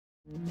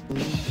Good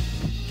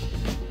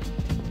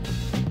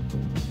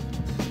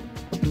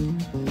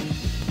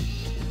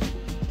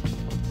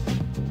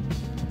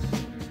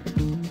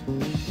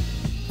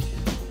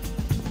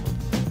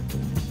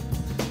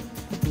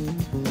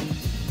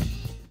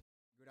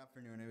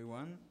afternoon,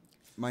 everyone.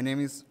 My name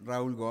is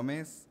Raul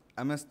Gomez.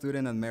 I'm a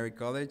student at Merritt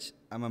College.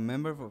 I'm a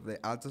member of the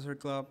Althusser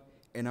Club,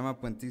 and I'm a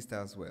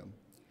Puentista as well.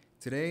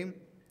 Today,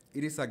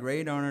 it is a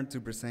great honor to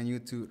present you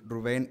to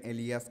Ruben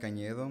Elias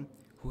Cañedo,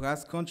 who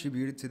has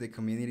contributed to the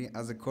community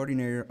as a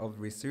coordinator of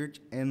research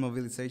and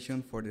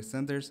mobilization for the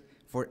Centers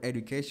for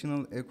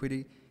Educational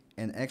Equity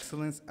and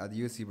Excellence at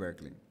UC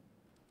Berkeley.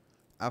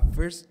 A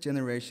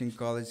first-generation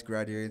college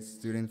graduate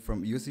student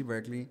from UC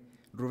Berkeley,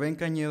 Ruben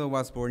Cañedo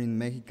was born in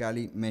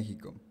Mexicali,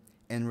 Mexico,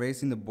 and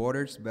raised in the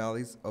borders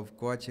valleys of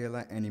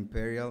Coachella and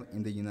Imperial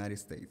in the United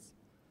States.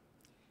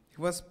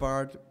 He was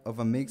part of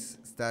a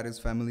mixed-status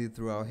family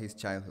throughout his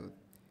childhood.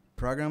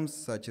 Programs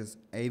such as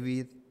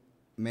AVID,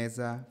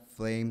 MESA,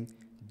 FLAME,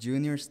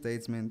 Junior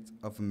Statesmen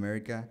of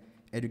America,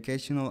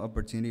 Educational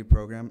Opportunity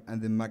Program, and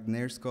the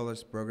McNair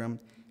Scholars Program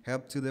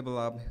helped to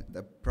develop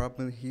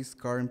his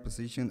current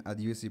position at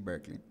UC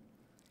Berkeley.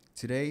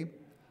 Today,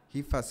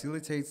 he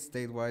facilitates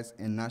statewide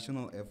and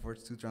national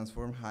efforts to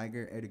transform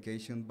higher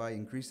education by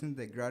increasing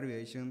the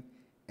graduation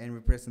and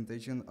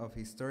representation of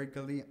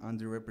historically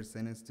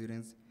underrepresented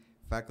students,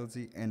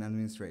 faculty, and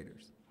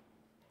administrators.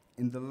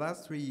 In the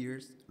last 3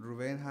 years,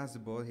 Ruben has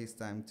devoted his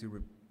time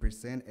to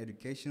present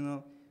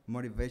educational,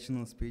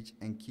 motivational speech,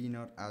 and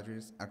keynote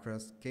address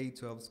across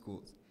K-12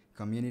 schools,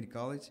 community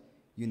college,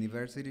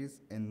 universities,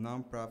 and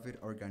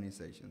nonprofit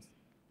organizations.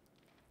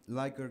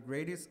 Like our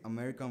greatest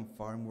American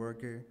farm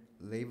worker,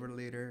 labor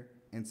leader,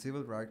 and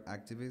civil rights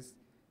activist,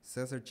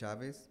 Cesar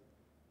Chavez,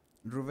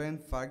 Ruben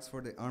fights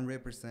for the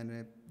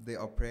unrepresented, the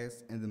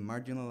oppressed, and the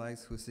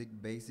marginalized who seek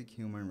basic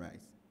human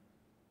rights.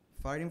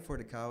 Fighting for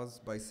the cause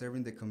by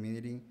serving the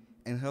community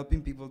and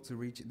helping people to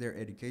reach their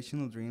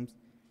educational dreams,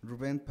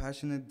 Ruben's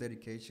passionate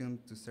dedication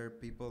to serve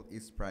people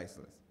is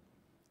priceless.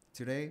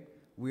 Today,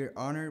 we are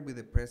honored with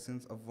the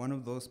presence of one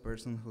of those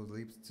persons who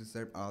lives to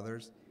serve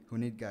others who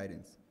need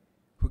guidance,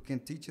 who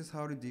can teach us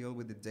how to deal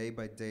with the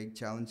day-by-day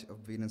challenge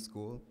of being in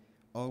school,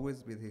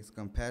 always with his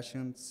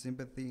compassion,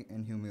 sympathy,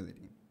 and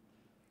humility.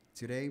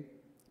 Today,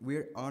 we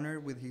are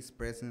honored with his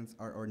presence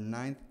at our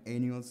 9th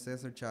annual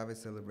Cesar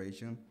Chavez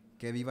celebration,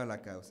 Que Viva la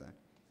Causa.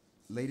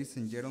 Ladies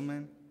and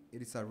gentlemen,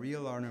 it is a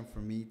real honor for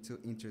me to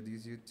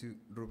introduce you to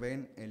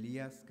Ruben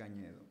Elias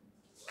Cañedo.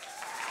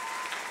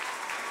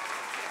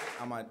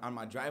 On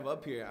my drive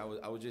up here,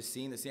 I was just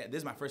seeing the scene. This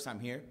is my first time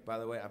here, by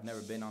the way. I've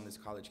never been on this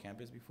college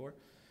campus before.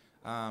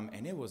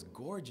 And it was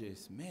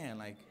gorgeous, man.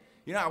 Like,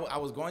 you know, I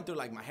was going through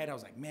like my head. I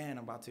was like, man,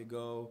 I'm about to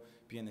go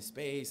be in the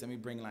space. Let me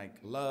bring like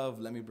love.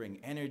 Let me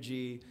bring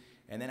energy.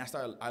 And then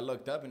I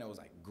looked up and it was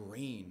like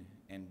green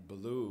and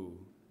blue.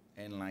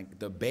 And like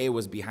the bay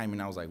was behind me.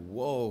 And I was like,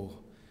 whoa,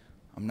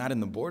 I'm not in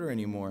the border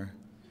anymore.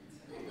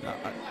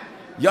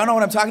 Y'all know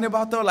what I'm talking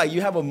about though? Like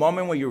you have a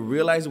moment where you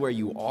realize where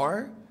you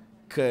are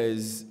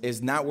because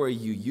it's not where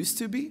you used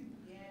to be.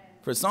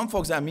 For some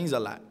folks, that means a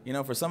lot. You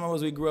know, for some of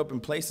us, we grew up in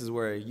places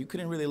where you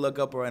couldn't really look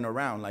up and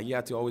around. Like, you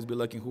had to always be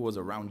looking who was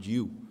around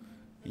you.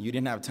 And you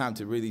didn't have time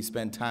to really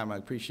spend time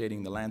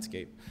appreciating the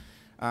landscape.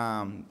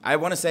 I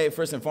want to say,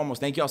 first and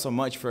foremost, thank you all so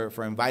much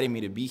for inviting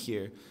me to be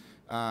here.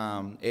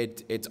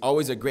 It's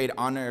always a great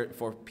honor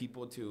for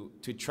people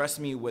to trust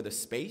me with a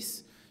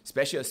space,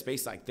 especially a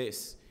space like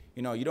this.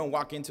 You know, you don't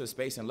walk into a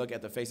space and look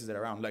at the faces that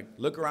are around. Like,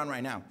 look around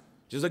right now.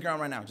 Just look around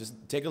right now. Just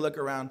take a look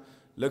around.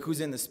 Look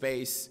who's in the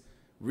space.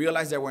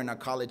 Realize that we're in a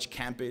college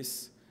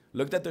campus.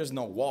 Look that there's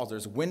no walls.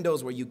 There's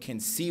windows where you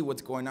can see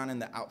what's going on in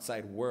the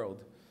outside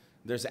world.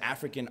 There's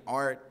African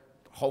art.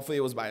 Hopefully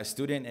it was by a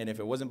student, and if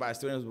it wasn't by a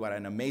student, it was by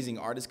an amazing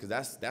artist,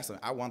 because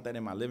I want that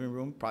in my living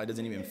room. Probably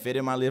doesn't even fit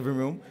in my living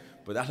room,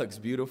 but that looks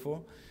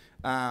beautiful.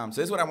 So this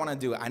is what I want to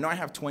do. I know I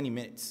have 20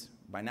 minutes.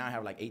 By now I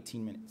have like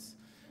 18 minutes.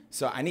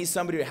 So I need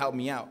somebody to help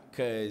me out,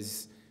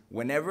 because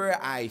whenever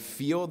I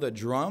feel the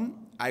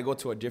drum, I go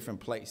to a different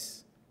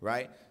place.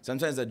 Right?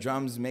 Sometimes the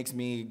drums makes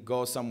me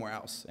go somewhere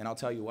else, and I'll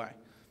tell you why.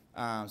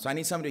 So I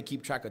need somebody to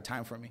keep track of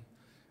time for me.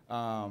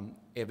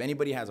 If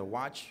anybody has a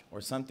watch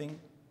or something,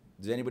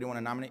 does anybody want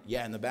to nominate?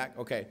 Yeah, in the back?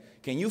 Okay.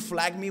 Can you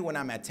flag me when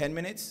I'm at 10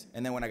 minutes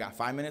and then when I got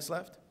 5 minutes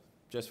left?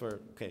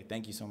 Okay,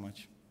 thank you so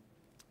much.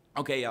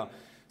 Okay, y'all.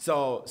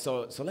 So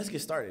let's get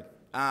started.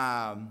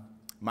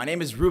 My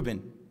name is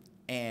Ruben,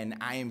 and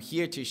I am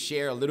here to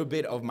share a little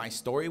bit of my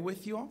story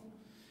with you all.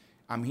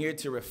 I'm here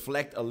to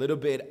reflect a little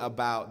bit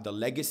about the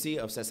legacy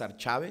of Cesar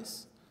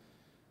Chavez.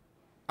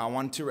 I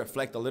want to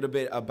reflect a little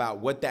bit about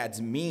what that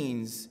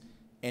means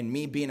in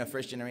me being a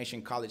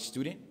first-generation college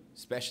student,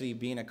 especially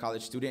being a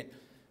college student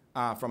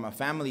from a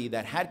family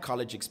that had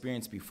college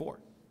experience before,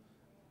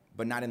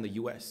 but not in the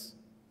U.S.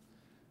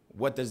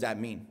 What does that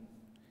mean?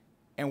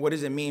 And what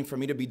does it mean for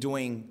me to be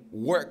doing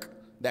work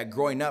that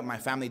growing up my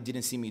family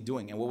didn't see me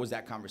doing? And what was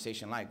that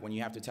conversation like when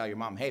you have to tell your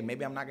mom, hey,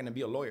 maybe I'm not going to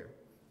be a lawyer?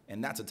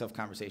 And that's a tough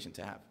conversation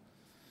to have.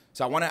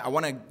 So I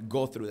want to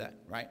go through that,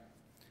 right?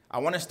 I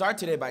want to start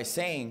today by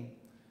saying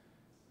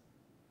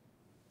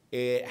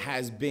It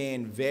has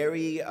been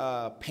very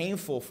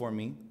painful for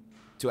me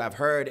to have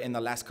heard in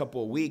the last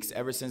couple of weeks,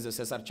 ever since the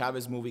Cesar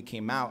Chavez movie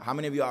came out. How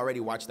many of you already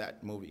watched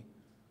that movie?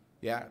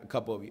 Yeah, a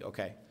couple of you,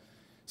 okay.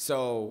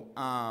 So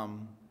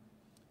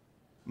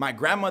my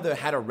grandmother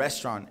had a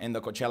restaurant in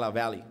the Coachella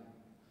Valley.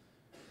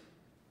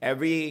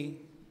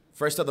 Every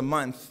first of the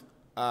month,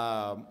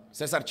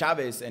 Cesar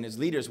Chavez and his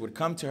leaders would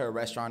come to her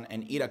restaurant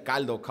and eat a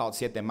caldo called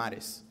Siete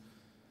Mares.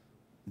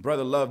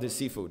 Brother loved his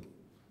seafood.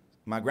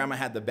 My grandma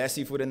had the best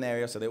seafood in the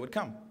area, so they would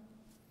come.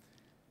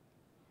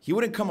 He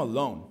wouldn't come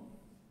alone.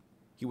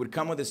 He would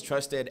come with his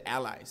trusted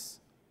allies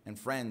and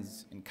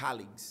friends and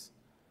colleagues.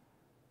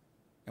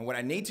 And what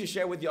I need to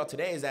share with y'all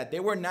today is that they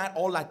were not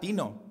all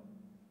Latino.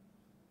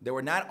 They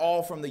were not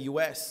all from the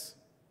U.S.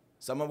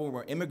 Some of them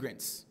were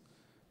immigrants.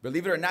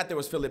 Believe it or not, there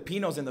was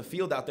Filipinos in the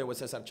field out there with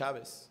Cesar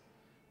Chavez.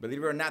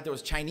 Believe it or not, there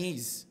was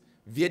Chinese,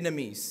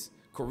 Vietnamese,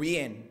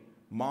 Korean,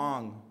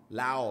 Hmong,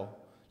 Lao,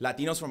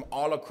 Latinos from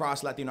all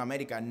across Latino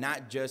America,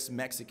 not just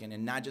Mexican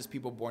and not just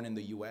people born in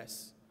the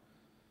U.S.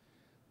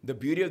 The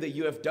beauty of the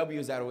UFW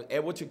is that it was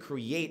able to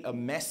create a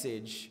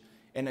message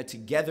and a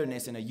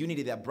togetherness and a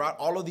unity that brought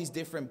all of these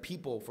different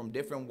people from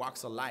different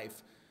walks of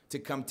life to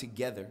come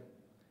together.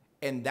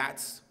 And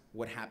that's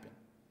what happened.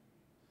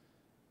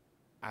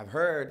 I've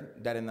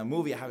heard that in the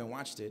movie, I haven't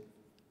watched it,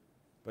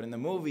 but in the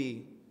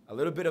movie, a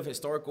little bit of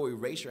historical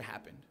erasure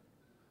happened,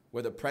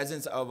 where the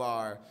presence of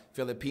our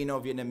Filipino,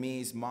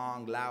 Vietnamese,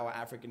 Hmong, Lao,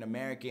 African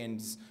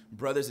Americans,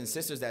 brothers and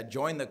sisters that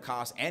joined the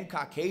cause, and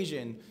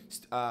Caucasian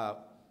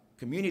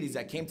communities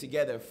that came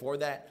together for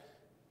that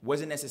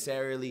wasn't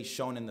necessarily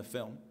shown in the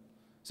film.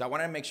 So I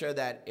wanted to make sure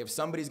that if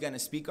somebody's going to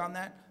speak on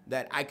that,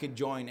 that I could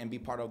join and be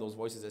part of those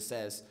voices that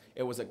says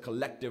it was a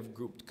collective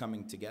group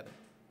coming together.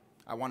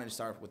 I wanted to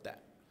start with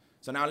that.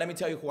 So now let me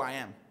tell you who I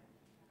am.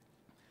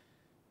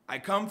 I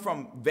come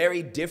from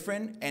very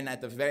different and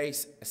at the very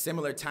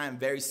similar time,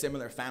 very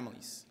similar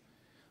families.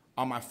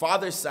 On my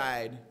father's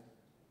side,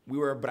 we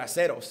were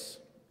braceros.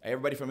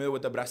 Everybody familiar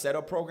with the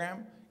bracero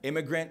program?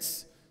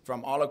 Immigrants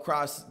from all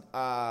across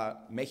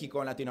Mexico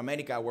and Latin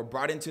America were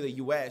brought into the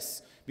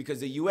U.S.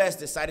 because the U.S.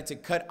 decided to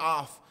cut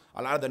off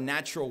a lot of the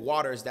natural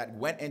waters that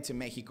went into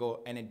Mexico,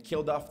 and it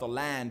killed off the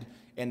land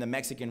in the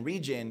Mexican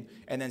region,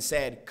 and then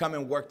said, come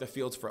and work the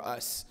fields for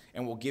us,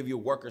 and we'll give you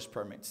workers'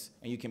 permits,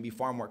 and you can be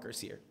farm workers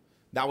here.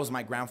 That was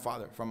my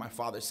grandfather from my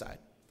father's side.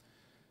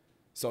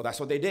 So that's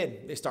what they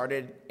did. They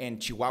started in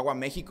Chihuahua,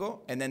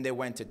 Mexico, and then they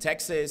went to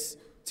Texas,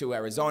 to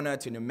Arizona,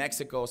 to New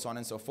Mexico, so on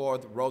and so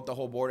forth, rode the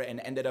whole border, and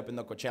ended up in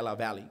the Coachella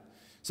Valley.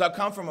 So I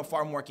come from a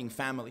farm-working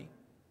family.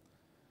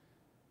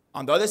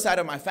 On the other side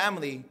of my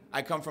family,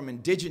 I come from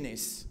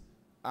indigenous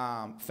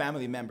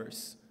family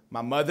members.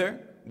 My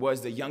mother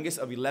was the youngest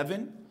of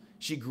 11.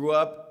 She grew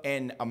up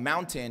in a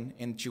mountain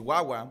in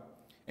Chihuahua,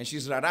 and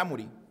she's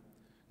Raramuri.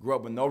 Grew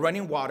up with no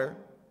running water,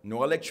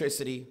 no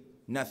electricity,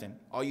 nothing.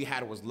 All you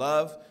had was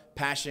love,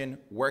 passion,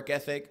 work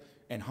ethic,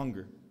 and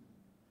hunger.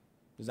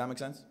 Does that make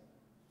sense?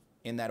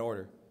 In that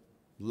order.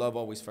 Love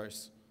always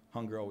first,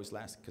 hunger always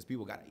last, because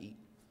people got to eat.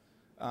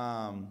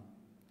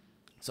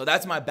 So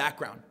that's my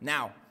background.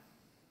 Now,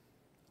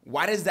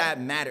 why does that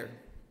matter?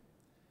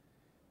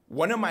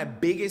 One of my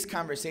biggest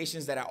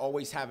conversations that I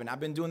always have, and I've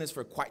been doing this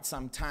for quite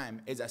some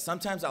time, is that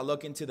sometimes I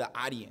look into the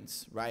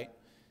audience, right?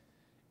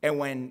 And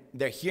when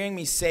they're hearing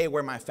me say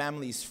where my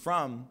family's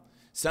from,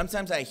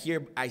 sometimes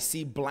I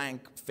see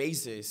blank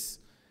faces.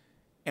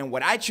 And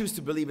what I choose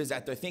to believe is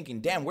that they're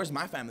thinking, damn, where's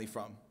my family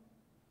from?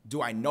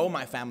 Do I know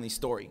my family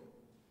story?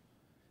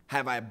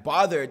 Have I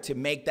bothered to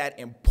make that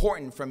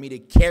important for me to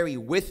carry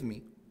with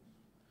me?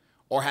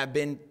 Or have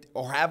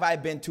I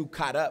been too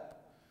caught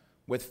up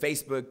with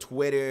Facebook,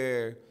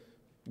 Twitter,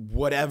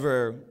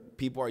 whatever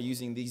people are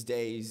using these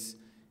days,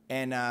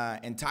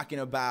 and talking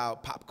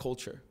about pop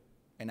culture?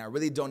 And I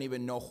really don't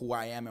even know who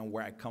I am and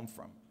where I come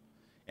from.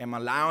 I'm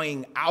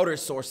allowing outer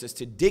sources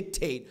to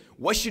dictate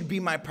what should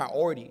be my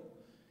priority.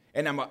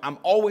 And I'm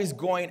always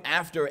going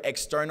after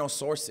external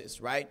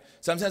sources, right?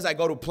 Sometimes I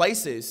go to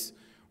places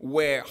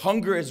where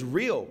hunger is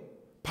real,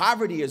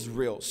 poverty is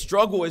real,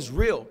 struggle is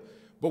real.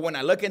 But when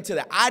I look into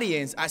the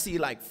audience, I see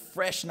like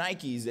fresh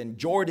Nikes and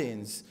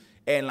Jordans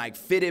and like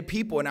fitted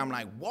people. And I'm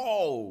like,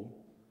 whoa,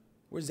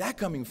 where's that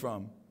coming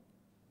from?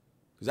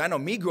 Because I know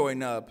me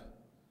growing up,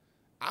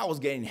 I was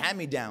getting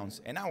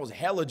hand-me-downs, and I was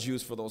hella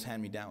juiced for those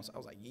hand-me-downs. I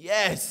was like,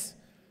 yes,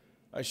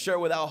 a shirt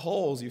without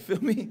holes, you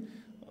feel me?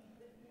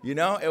 You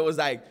know, it was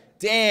like,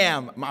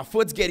 damn, my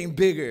foot's getting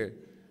bigger.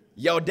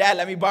 Yo, dad,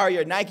 let me borrow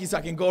your Nike so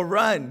I can go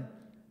run.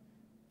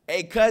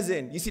 Hey,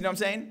 cousin, you see what I'm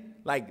saying?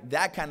 Like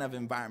that kind of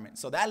environment.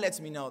 So that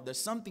lets me know there's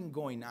something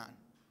going on.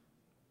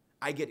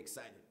 I get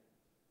excited.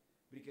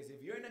 Because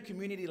if you're in a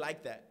community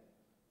like that,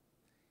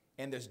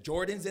 and there's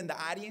Jordans in the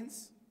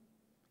audience,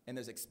 and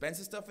there's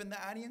expensive stuff in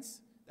the audience,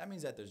 that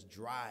means that there's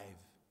drive.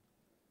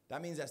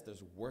 That means that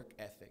there's work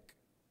ethic.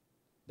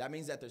 That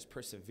means that there's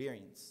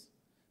perseverance.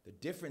 The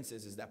difference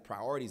is that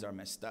priorities are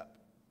messed up.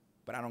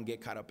 But I don't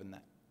get caught up in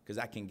that. Because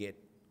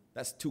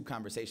that's two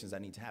conversations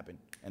that need to happen.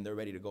 And they're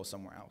ready to go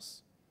somewhere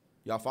else.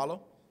 Y'all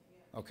follow?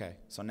 Okay,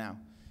 so now,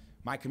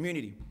 My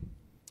community.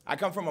 I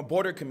come from a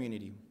border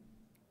community.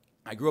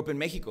 I grew up in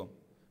Mexico.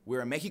 We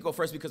were in Mexico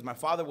first because my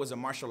father was a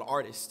martial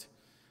artist.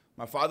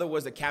 My father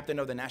was the captain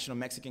of the National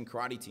Mexican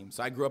Karate Team.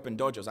 So I grew up in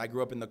dojos. I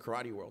grew up in the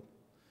karate world.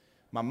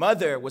 My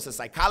mother was a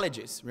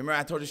psychologist. Remember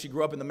I told you she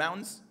grew up in the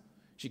mountains?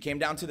 She came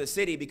down to the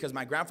city because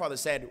my grandfather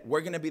said,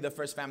 we're going to be the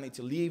first family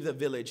to leave the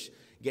village,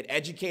 get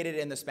educated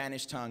in the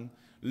Spanish tongue,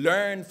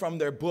 learn from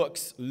their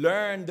books,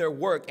 learn their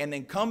work, and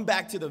then come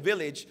back to the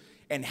village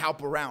and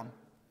help around.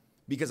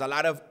 Because a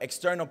lot of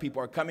external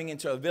people are coming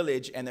into a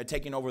village and they're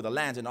taking over the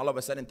lands, and all of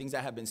a sudden things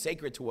that have been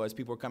sacred to us,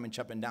 people are coming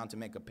chopping down to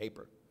make a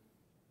paper.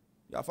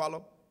 Y'all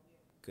follow?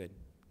 Good.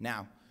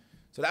 Now,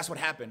 so that's what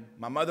happened.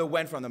 My mother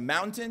went from the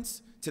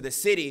mountains to the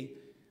city,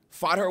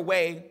 fought her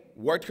way,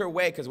 worked her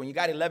way, because when you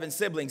got 11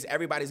 siblings,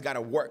 everybody's got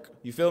to work.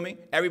 You feel me?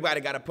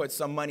 Everybody got to put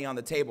some money on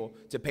the table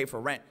to pay for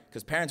rent,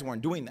 because parents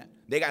weren't doing that.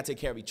 They got to take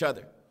care of each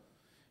other.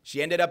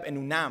 She ended up in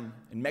UNAM,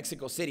 in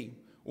Mexico City.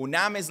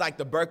 UNAM is like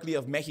the Berkeley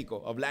of Mexico,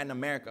 of Latin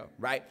America,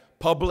 right?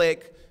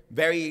 Public,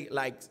 very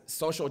like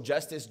social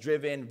justice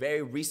driven,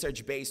 very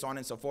research based, on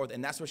and so forth.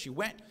 And that's where she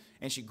went,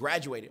 and she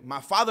graduated.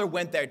 My father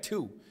went there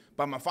too.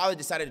 But my father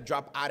decided to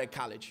drop out of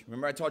college.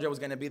 Remember I told you I was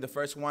going to be the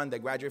first one that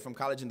graduated from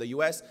college in the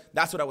U.S.?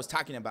 That's what I was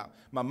talking about.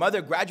 My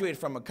mother graduated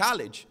from a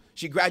college.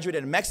 She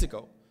graduated in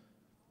Mexico.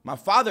 My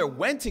father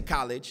went to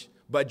college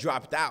but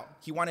dropped out.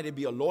 He wanted to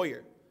be a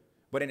lawyer.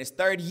 But in his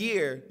third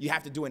year, you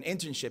have to do an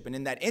internship. And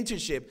in that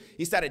internship,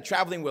 he started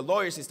traveling with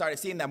lawyers. He started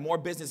seeing that more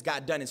business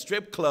got done in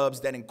strip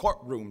clubs than in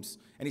courtrooms.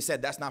 And he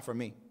said, that's not for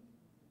me.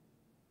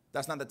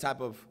 That's not the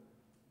type of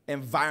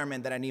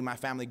environment that I need my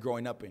family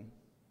growing up in.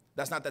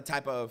 That's not the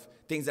type of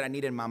things that I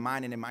need in my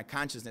mind and in my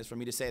consciousness for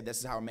me to say this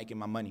is how I'm making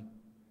my money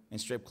in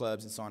strip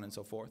clubs and so on and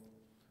so forth.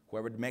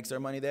 Whoever makes their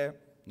money there,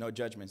 no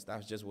judgments.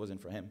 That just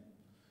wasn't for him.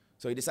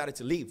 So he decided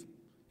to leave,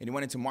 and he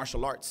went into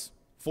martial arts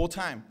full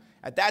time.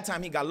 At that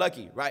time, he got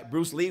lucky, right?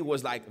 Bruce Lee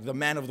was like the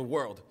man of the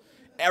world.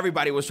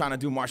 Everybody was trying to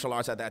do martial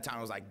arts at that time.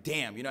 It was like,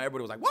 damn, you know,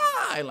 everybody was like,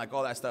 why? And like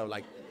all that stuff,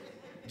 like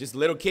just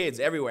little kids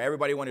everywhere.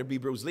 Everybody wanted to be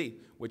Bruce Lee,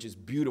 which is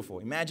beautiful.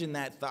 Imagine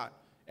that thought.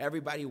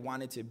 Everybody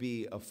wanted to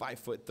be a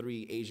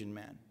 5'3" Asian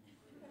man.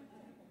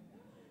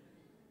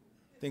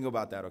 Think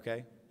about that,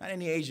 okay? Not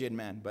any Asian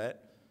man,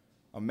 but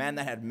a man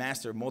that had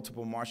mastered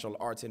multiple martial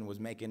arts and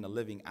was making a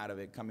living out of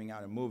it, coming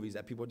out in movies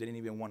that people didn't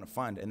even want to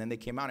fund. And then they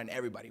came out and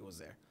everybody was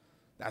there.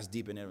 That's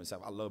deep in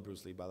itself. I love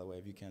Bruce Lee, by the way,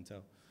 if you can't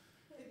tell.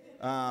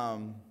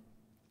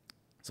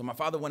 So my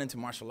father went into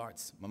martial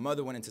arts. My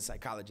mother went into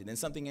psychology. Then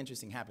something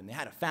interesting happened. They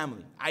had a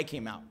family. I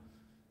came out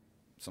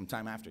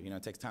sometime after. You know,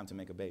 it takes time to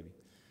make a baby.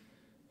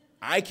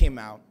 I came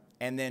out,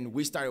 and then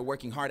we started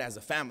working hard as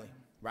a family,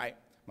 right?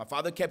 My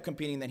father kept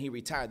competing, then he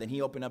retired, then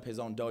he opened up his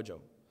own dojo.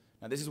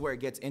 Now, this is where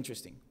it gets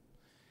interesting.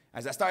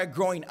 As I started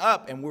growing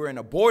up and we were in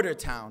a border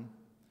town,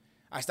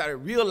 I started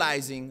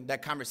realizing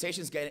that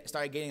conversations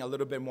started getting a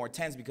little bit more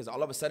tense because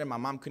all of a sudden my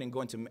mom couldn't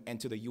go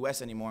into the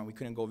U.S. anymore, and we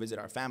couldn't go visit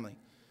our family.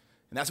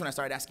 And that's when I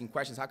started asking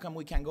questions. How come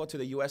we can't go to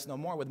the U.S. no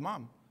more with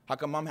mom? How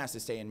come mom has to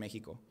stay in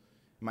Mexico?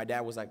 And my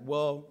dad was like,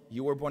 well,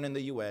 you were born in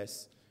the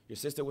U.S., your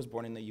sister was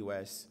born in the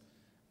U.S.,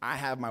 I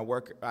have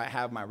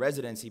my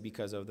residency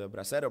because of the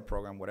Bracero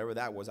program, whatever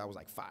that was. I was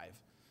like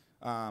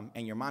 5.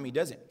 And your mommy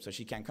doesn't, so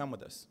she can't come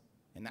with us.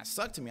 And that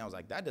sucked to me. I was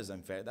like, that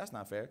isn't fair. That's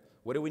not fair.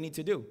 What do we need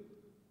to do?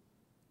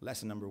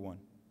 Lesson number 1.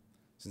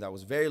 Since I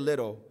was very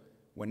little,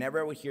 whenever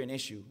I would hear an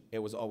issue, it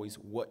was always,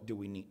 what do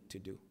we need to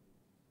do?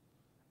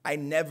 I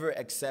never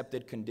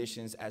accepted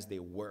conditions as they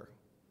were.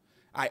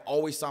 I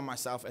always saw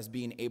myself as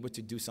being able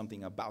to do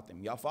something about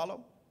them. Y'all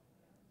follow?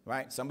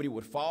 Right? Somebody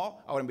would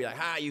fall. I wouldn't be like,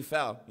 you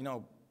fell. You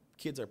know,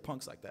 kids are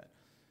punks like that.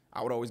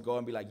 I would always go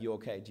and be like, you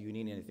okay? Do you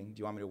need anything? Do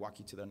you want me to walk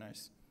you to the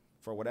nurse?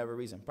 For whatever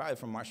reason. Probably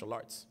from martial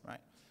arts, right?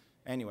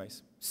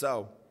 Anyways,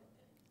 so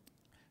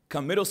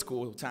come middle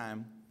school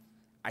time,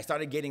 I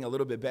started getting a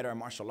little bit better at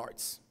martial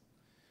arts.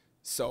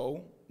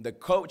 So the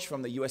coach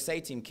from the USA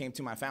team came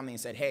to my family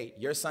and said, hey,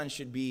 your son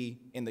should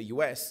be in the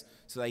US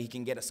so that he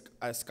can get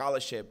a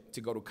scholarship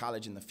to go to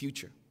college in the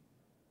future.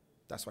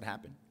 That's what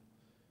happened.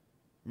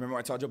 Remember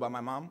I told you about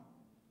my mom?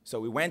 So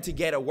we went to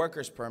get a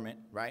worker's permit,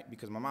 right?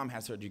 Because my mom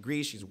has her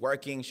degree, she's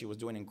working, she was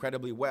doing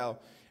incredibly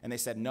well. And they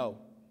said, no,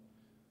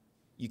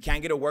 you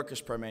can't get a worker's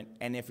permit.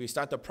 And if we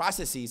start the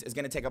processes, it's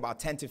gonna take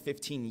about 10 to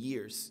 15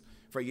 years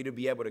for you to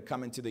be able to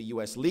come into the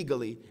US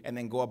legally and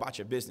then go about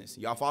your business.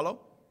 Y'all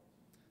follow?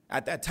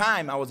 At that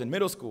time, I was in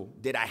middle school.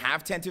 Did I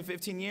have 10 to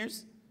 15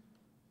 years?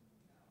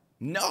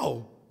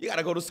 No, you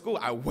gotta go to school.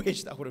 I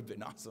wish that would have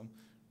been awesome.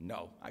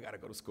 No, I gotta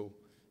go to school.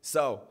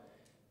 So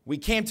we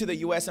came to the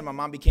US and my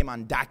mom became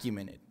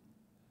undocumented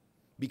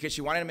because she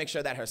wanted to make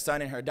sure that her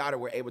son and her daughter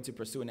were able to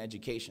pursue an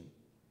education.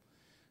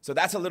 So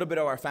that's a little bit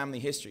of our family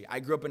history. I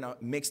grew up in a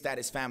mixed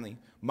status family.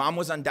 Mom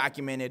was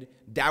undocumented,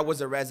 dad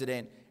was a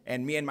resident,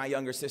 and me and my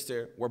younger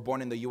sister were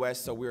born in the US,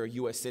 so we were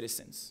US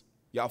citizens.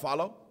 Y'all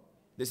follow?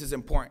 This is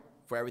important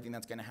for everything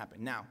that's gonna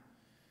happen. Now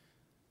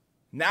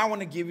I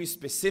wanna give you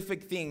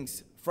specific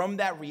things from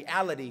that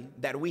reality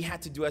that we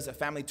had to do as a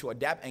family to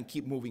adapt and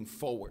keep moving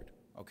forward,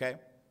 okay?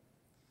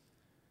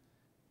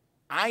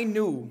 I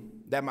knew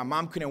that my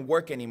mom couldn't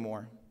work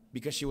anymore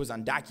because she was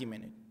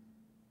undocumented.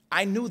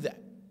 I knew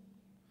that.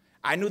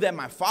 I knew that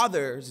my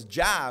father's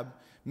job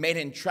made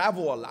him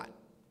travel a lot.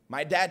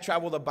 My dad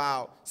traveled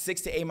about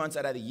 6 to 8 months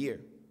out of the year.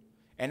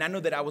 And I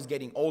knew that I was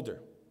getting older.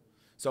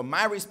 So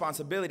my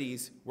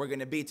responsibilities were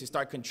going to be to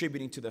start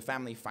contributing to the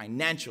family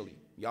financially.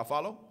 Y'all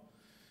follow?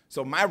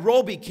 So my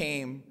role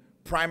became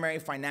primary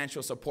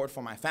financial support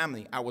for my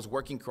family. I was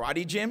working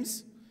karate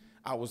gyms.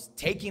 I was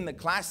taking the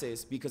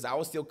classes because I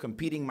was still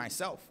competing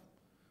myself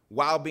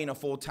while being a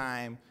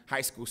full-time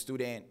high school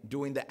student,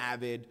 doing the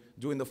AVID,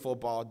 doing the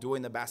football,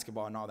 doing the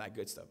basketball, and all that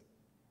good stuff.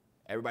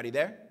 Everybody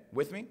there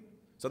with me?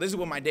 So this is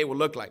what my day would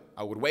look like.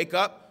 I would wake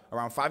up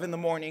around 5 in the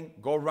morning,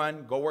 go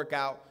run, go work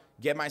out,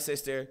 get my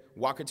sister,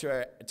 walk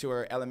her to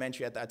her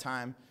elementary at that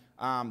time.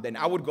 Then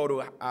I would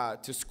go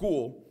to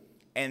school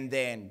and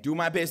then do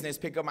my business,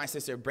 pick up my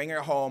sister, bring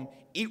her home,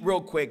 eat real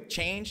quick,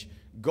 change,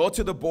 go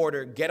to the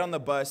border, get on the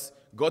bus,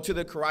 go to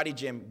the karate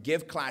gym,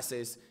 give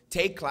classes,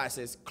 take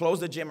classes, close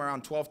the gym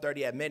around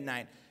 12:30 at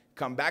midnight,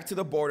 come back to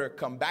the border,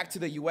 come back to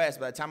the U.S.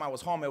 By the time I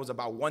was home, it was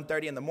about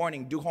 1:30 in the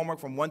morning, do homework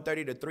from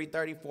 1:30 to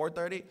 3:30,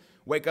 4:30,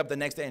 wake up the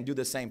next day and do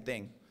the same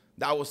thing.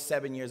 That was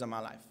 7 years of my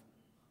life.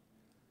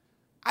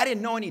 I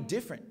didn't know any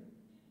different.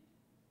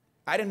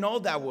 I didn't know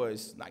that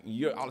was, like,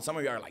 some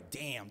of you are like,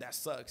 damn, that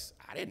sucks.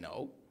 I didn't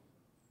know.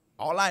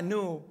 All I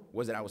knew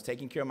was that I was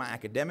taking care of my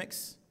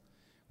academics,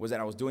 was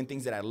that I was doing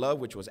things that I love,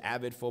 which was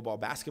AVID, football,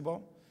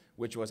 basketball,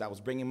 which was I was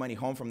bringing money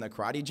home from the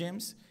karate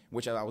gyms,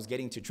 which I was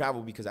getting to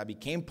travel because I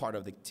became part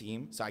of the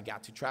team, so I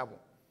got to travel.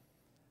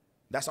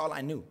 That's all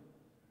I knew.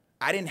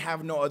 I didn't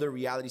have no other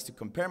realities to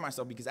compare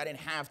myself because I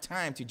didn't have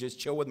time to just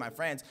chill with my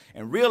friends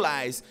and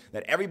realize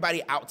that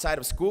everybody outside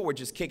of school were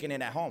just kicking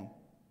it at home.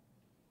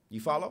 You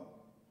follow?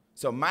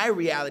 So my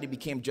reality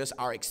became just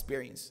our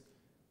experience.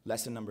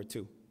 Lesson number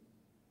 2.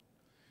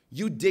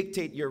 You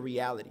dictate your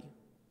reality.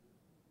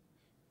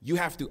 You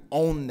have to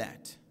own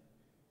that,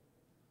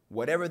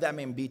 whatever that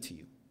may be to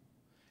you.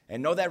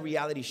 And know that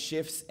reality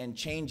shifts and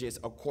changes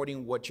according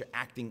to what you're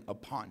acting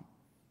upon.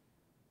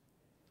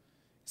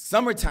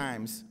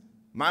 Summertimes,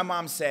 my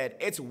mom said,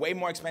 it's way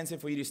more expensive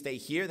for you to stay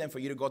here than for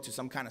you to go to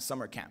some kind of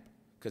summer camp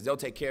because they'll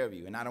take care of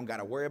you and I don't got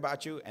to worry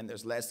about you and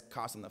there's less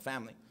cost on the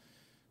family.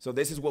 So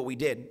this is what we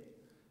did.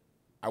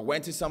 I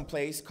went to some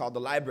place called the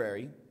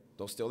library.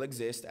 Those still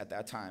exist at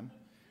that time.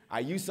 I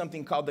used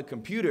something called the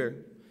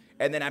computer,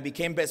 and then I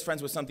became best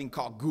friends with something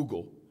called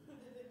Google,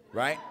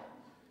 right?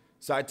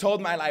 So I told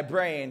my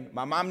librarian,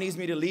 my mom needs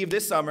me to leave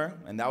this summer,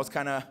 and that was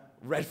kind of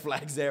red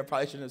flags there.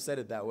 Probably shouldn't have said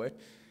it that way.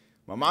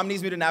 My mom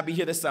needs me to not be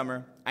here this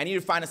summer. I need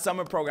to find a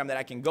summer program that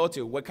I can go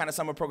to. What kind of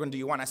summer program do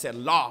you want? I said,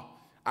 law.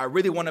 I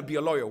really want to be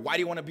a lawyer. Why do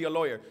you want to be a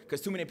lawyer?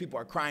 Because too many people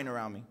are crying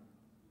around me.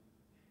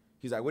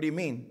 He's like, what do you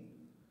mean?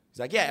 He's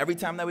like, yeah, every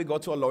time that we go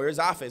to a lawyer's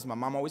office, my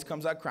mom always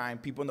comes out crying.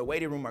 People in the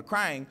waiting room are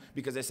crying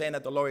because they're saying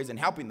that the lawyer isn't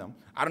helping them.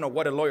 I don't know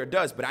what a lawyer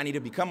does, but I need to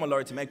become a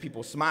lawyer to make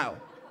people smile.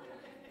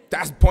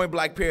 That's point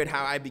blank period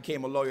how I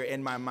became a lawyer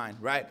in my mind,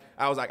 right?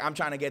 I was like, I'm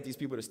trying to get these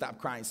people to stop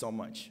crying so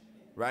much,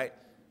 right?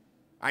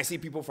 I see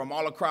people from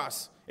all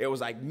across. It was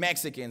like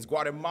Mexicans,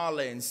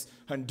 Guatemalans,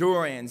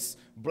 Hondurans,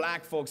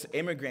 black folks,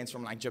 immigrants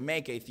from like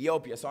Jamaica,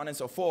 Ethiopia, so on and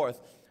so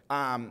forth.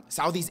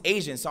 Southeast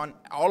Asians, so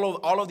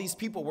all of these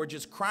people were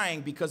just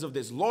crying because of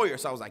this lawyer.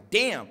 So I was like,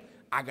 damn,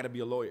 I got to be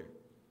a lawyer.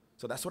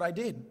 So that's what I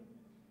did.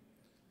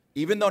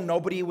 Even though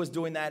nobody was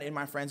doing that in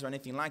my friends or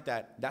anything like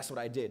that, that's what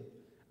I did.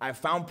 I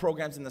found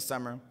programs in the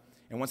summer.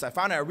 And once I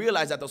found it, I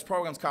realized that those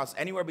programs cost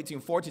anywhere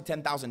between $4,000 to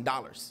 $10,000.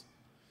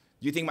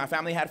 Do you think my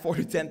family had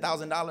 $4,000 to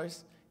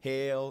 $10,000?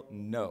 Hell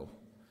no.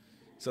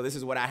 So this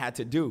is what I had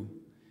to do.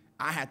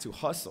 I had to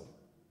hustle.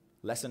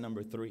 Lesson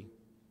number 3,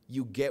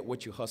 you get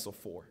what you hustle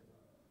for.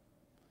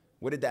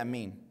 What did that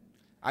mean?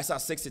 I saw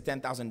 $6,000 to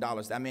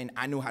 $10,000. That meant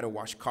I knew how to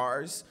wash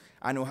cars.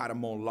 I knew how to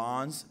mow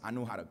lawns. I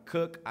knew how to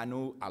cook. I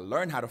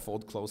learned how to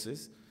fold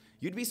clothes.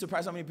 You'd be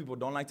surprised how many people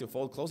don't like to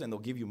fold clothes and they'll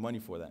give you money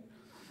for that.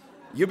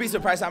 You'd be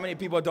surprised how many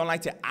people don't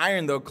like to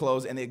iron their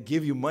clothes and they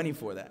give you money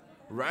for that,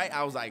 right?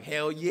 I was like,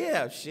 hell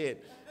yeah,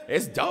 shit.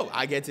 It's dope.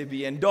 I get to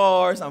be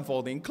indoors. I'm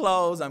folding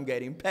clothes. I'm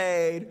getting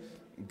paid.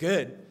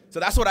 Good. So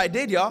that's what I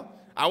did, y'all.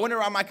 I went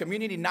around my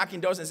community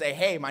knocking doors and say,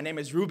 hey, my name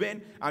is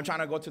Ruben. I'm trying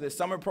to go to this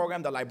summer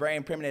program. The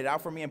librarian printed it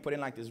out for me and put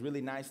in like this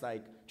really nice,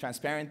 like,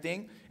 transparent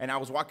thing. And I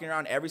was walking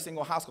around every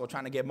single household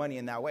trying to get money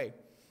in that way.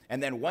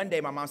 And then one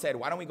day my mom said,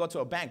 why don't we go to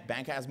a bank?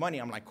 Bank has money.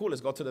 I'm like, cool,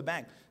 let's go to the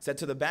bank. Said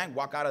to the bank,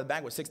 walk out of the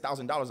bank with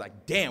 $6,000.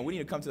 Like, damn, we need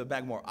to come to the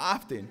bank more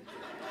often.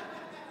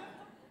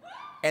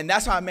 And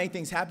that's how I made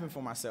things happen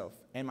for myself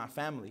and my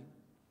family,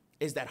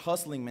 is that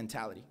hustling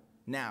mentality.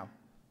 Now,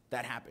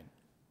 that happened.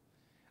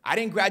 I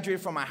didn't graduate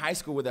from my high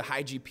school with a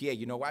high GPA.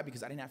 You know why?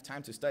 Because I didn't have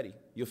time to study.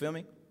 You feel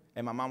me?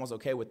 And my mom was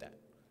okay with that.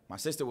 My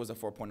sister was a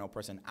 4.0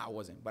 person. I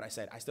wasn't. But I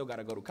said, I still got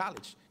to go to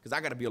college because I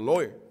got to be a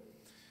lawyer.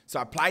 So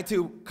I applied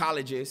to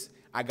colleges.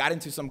 I got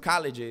into some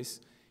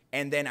colleges.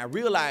 And then I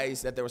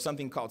realized that there was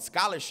something called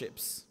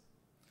scholarships.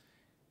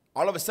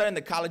 All of a sudden,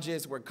 the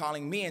colleges were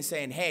calling me and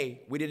saying,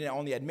 hey, we didn't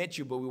only admit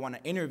you, but we want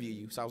to interview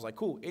you. So I was like,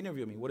 cool,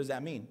 interview me. What does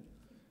that mean?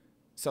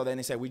 So then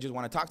they said, we just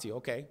want to talk to you.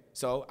 Okay.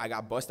 So I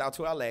got bussed out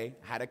to LA,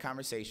 had a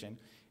conversation,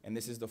 and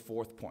this is the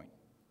fourth point.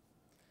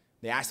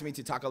 They asked me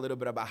to talk a little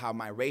bit about how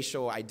my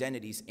racial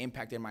identities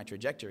impacted my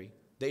trajectory.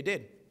 They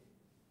did.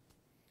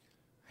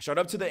 I showed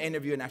up to the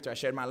interview, and after I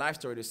shared my life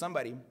story to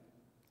somebody,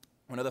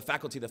 one of the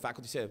faculty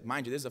said,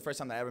 mind you, this is the first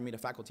time that I ever meet a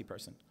faculty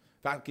person.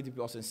 Faculty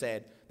person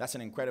said, that's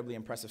an incredibly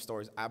impressive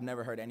story. I've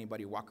never heard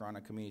anybody walk around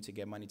a community to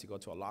get money to go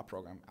to a law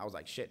program. I was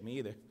like, shit, me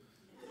either.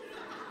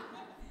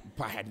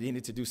 But I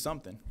needed to do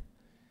something.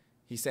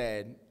 He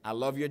said, I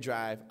love your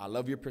drive. I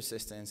love your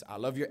persistence. I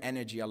love your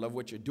energy. I love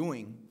what you're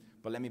doing.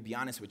 But let me be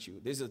honest with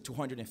you. This is a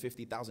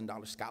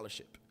 $250,000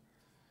 scholarship.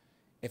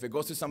 If it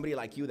goes to somebody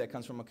like you that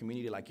comes from a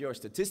community like yours,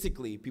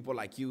 statistically, people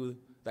like you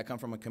that come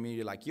from a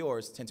community like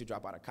yours tend to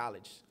drop out of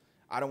college.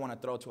 I don't want to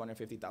throw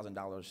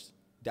 $250,000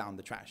 down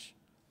the trash.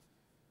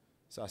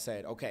 So I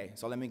said, okay,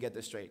 so let me get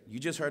this straight. You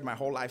just heard my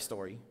whole life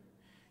story.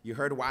 You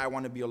heard why I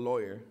want to be a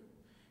lawyer.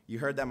 You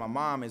heard that my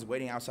mom is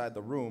waiting outside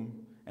the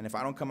room, and if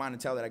I don't come out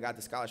and tell that I got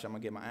the scholarship, I'm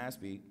going to get my ass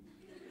beat.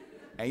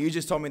 And you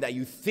just told me that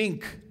you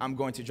think I'm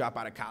going to drop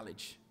out of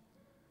college.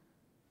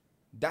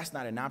 That's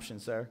not an option,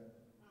 sir.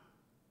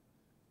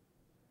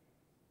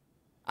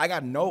 I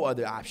got no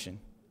other option.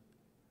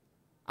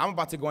 I'm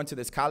about to go into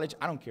this college.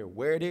 I don't care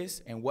where it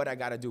is and what I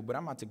got to do, but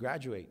I'm about to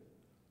graduate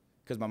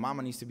because my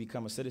mama needs to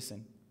become a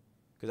citizen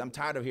because I'm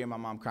tired of hearing my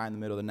mom cry in the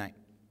middle of the night.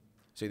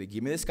 So either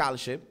give me the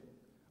scholarship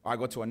or I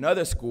go to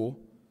another school,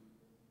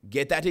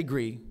 get that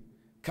degree,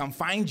 come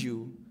find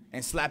you,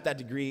 and slap that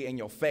degree in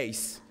your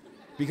face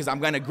because I'm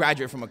going to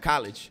graduate from a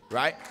college,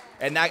 right?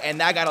 And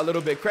that got a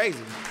little bit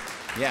crazy.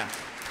 Yeah.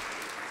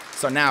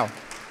 So now,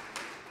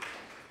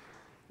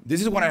 this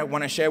is what I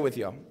want to share with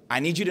y'all. I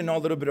need you to know a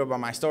little bit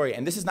about my story.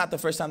 And this is not the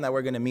first time that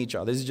we're going to meet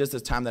y'all. This is just the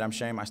time that I'm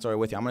sharing my story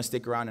with you. I'm going to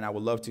stick around, and I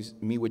would love to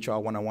meet with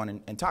y'all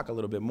one-on-one and talk a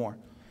little bit more.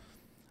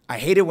 I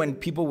hated when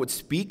people would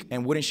speak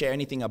and wouldn't share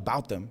anything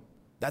about them.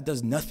 That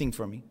does nothing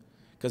for me.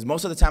 Because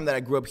most of the time that I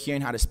grew up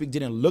hearing how to speak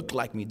didn't look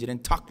like me,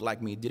 didn't talk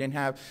like me, didn't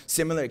have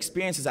similar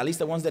experiences, at least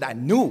the ones that I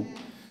knew.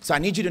 So I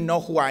need you to know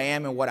who I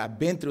am and what I've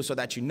been through so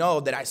that you know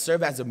that I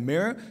serve as a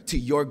mirror to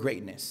your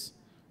greatness.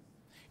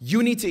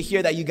 You need to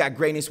hear that you got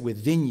greatness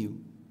within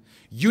you.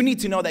 You need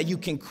to know that you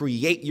can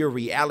create your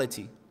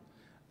reality.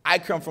 I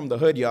come from the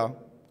hood, y'all.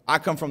 I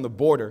come from the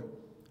border.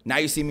 Now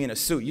you see me in a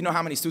suit. You know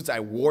how many suits I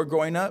wore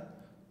growing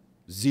up?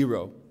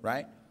 0,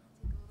 right?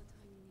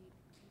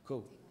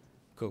 Cool.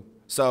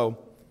 So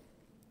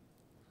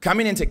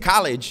coming into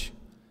college,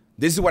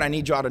 this is what I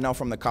need y'all to know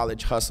from the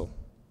college hustle.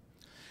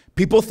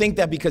 People think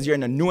that because you're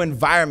in a new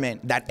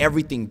environment that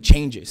everything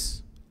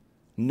changes.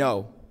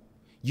 No,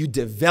 you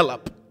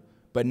develop,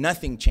 but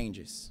nothing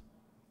changes.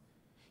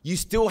 You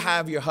still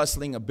have your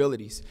hustling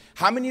abilities.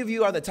 How many of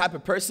you are the type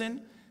of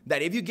person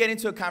that if you get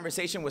into a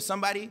conversation with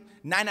somebody,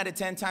 9 out of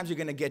 10 times you're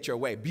gonna get your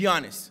way? Be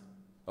honest,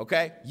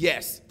 okay?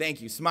 Yes,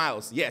 thank you,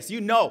 smiles, yes.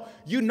 You know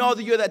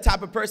that you're that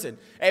type of person.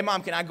 Hey,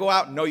 mom, can I go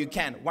out? No, you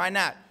can't. Why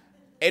not?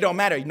 It don't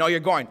matter, you know you're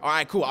going. All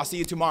right, cool, I'll see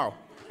you tomorrow.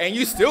 And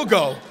you still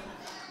go.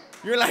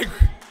 You're like,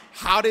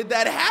 how did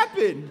that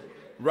happen,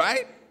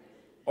 right?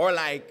 Or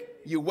like,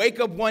 you wake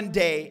up one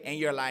day and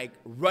you're like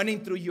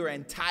running through your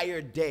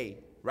entire day,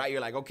 right? You're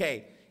like,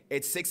 okay,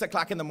 it's 6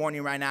 o'clock in the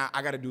morning right now.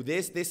 I got to do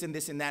this, this, and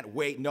this, and that.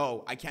 Wait,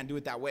 no, I can't do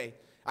it that way.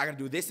 I got to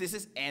do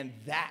this, and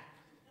that.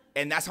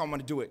 And that's how I'm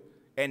going to do it.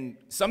 And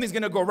something's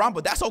going to go wrong,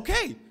 but that's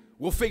okay.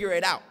 We'll figure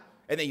it out.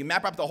 And then you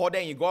map out the whole day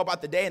and you go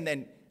about the day and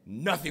then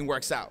nothing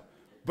works out.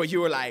 But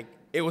you were like,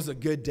 it was a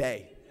good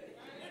day.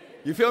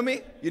 You feel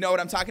me? You know what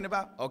I'm talking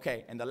about?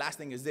 Okay, and the last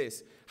thing is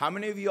this. How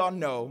many of y'all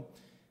know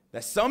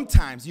that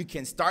sometimes you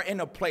can start in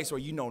a place where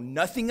you know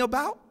nothing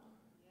about,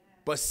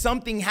 but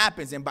something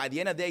happens, and by the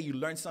end of the day, you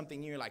learn something,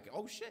 and you're like,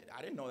 oh, shit,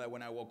 I didn't know that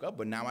when I woke up,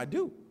 but now I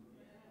do.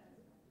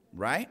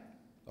 Right?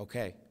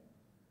 Okay.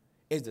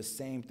 It's the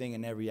same thing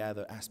in every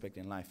other aspect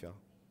in life, y'all.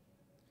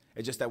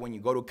 It's just that when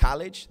you go to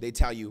college, they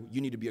tell you you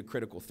need to be a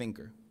critical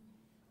thinker,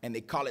 and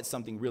they call it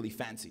something really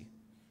fancy.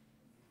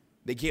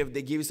 They give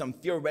you some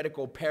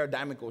theoretical,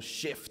 paradigmical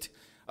shift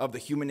of the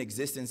human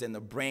existence and the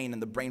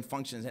brain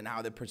functions and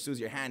how it pursues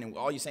your hand. And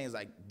all you're saying is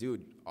like,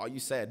 dude, all you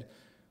said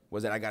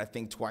was that I got to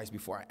think twice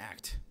before I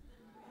act.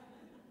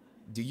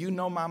 Do you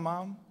know my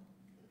mom?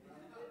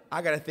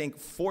 I got to think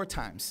 4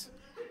 times.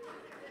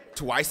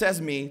 Twice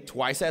as me,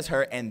 twice as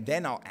her, and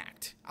then I'll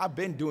act. I've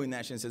been doing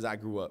that since I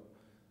grew up.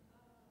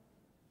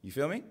 You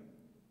feel me?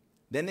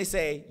 Then they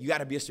say you got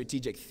to be a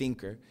strategic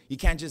thinker. You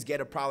can't just get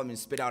a problem and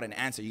spit out an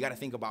answer. You got to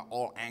think about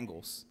all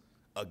angles.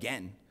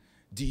 Again,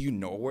 do you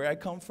know where I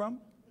come from?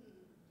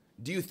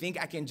 Do you think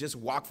I can just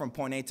walk from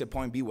point A to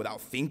point B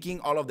without thinking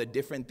all of the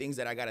different things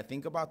that I got to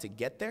think about to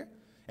get there?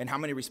 And how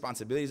many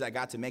responsibilities I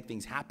got to make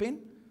things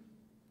happen?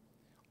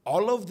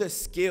 All of the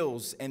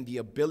skills and the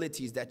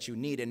abilities that you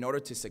need in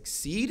order to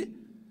succeed,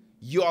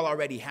 you all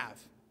already have.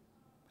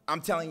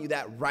 I'm telling you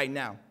that right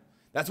now.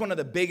 That's one of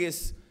the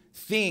biggest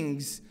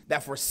things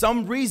that for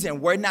some reason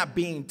we're not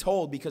being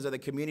told because of the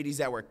communities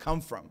that we come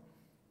from.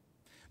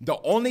 The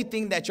only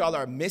thing that y'all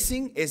are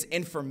missing is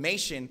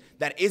information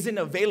that isn't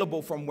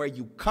available from where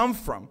you come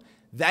from.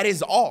 That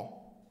is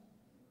all.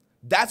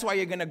 That's why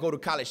you're going to go to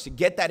college, to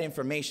get that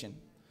information.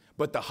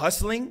 But the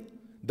hustling,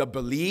 the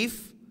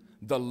belief,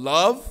 the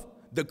love,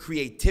 the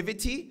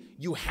creativity,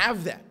 you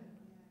have that.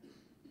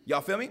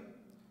 Y'all feel me?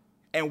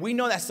 And we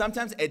know that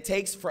sometimes it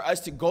takes for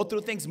us to go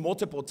through things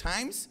multiple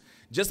times,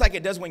 just like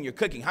it does when you're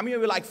cooking. How many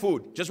of you like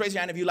food? Just raise your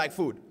hand if you like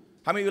food.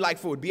 How many of you like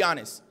food? Be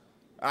honest.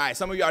 All right,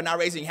 some of you are not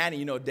raising your hand and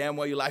you know damn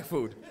well you like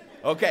food.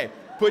 Okay,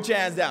 put your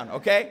hands down,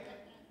 okay?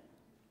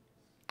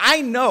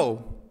 I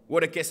know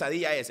what a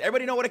quesadilla is.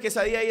 Everybody know what a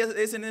quesadilla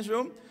is in this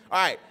room? All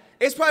right,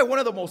 it's probably one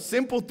of the most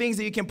simple things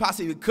that you can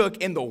possibly cook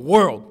in the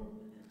world.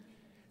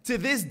 To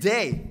this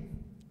day,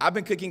 I've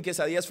been cooking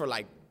quesadillas for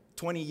like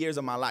 20 years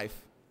of my life.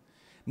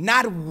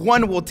 Not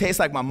one will taste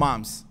like my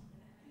mom's.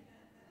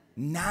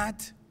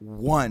 Not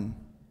one.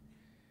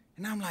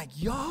 And I'm like,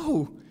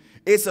 yo,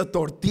 it's a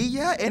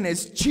tortilla and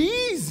it's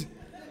cheese.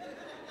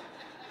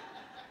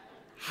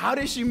 How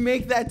did she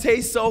make that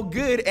taste so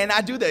good? And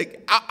I do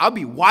that. I'll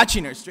be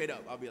watching her straight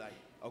up. I'll be like,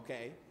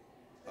 okay,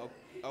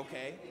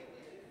 okay,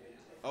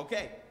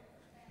 okay.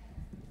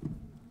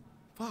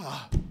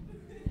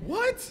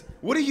 What?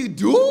 What do you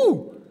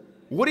do?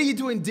 What are you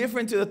doing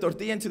different to the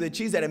tortilla and to the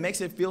cheese that it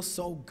makes it feel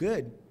so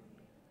good?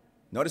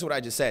 Notice what I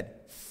just said.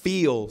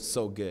 Feel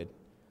so good.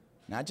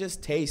 Not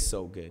just taste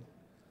so good.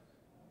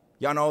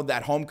 Y'all know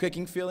that home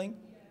cooking feeling?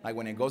 Like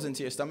when it goes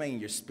into your stomach and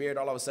your spirit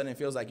all of a sudden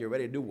feels like you're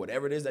ready to do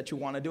whatever it is that you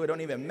want to do. It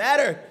don't even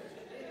matter.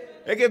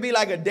 It could be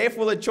like a day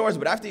full of chores,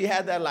 but after you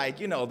had that, like,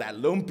 you know, that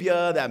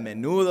lumpia, that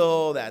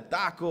menudo, that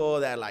taco,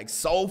 that like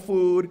soul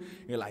food,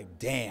 you're like,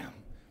 damn,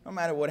 no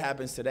matter what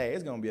happens today,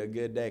 it's going to be a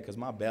good day because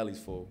my belly's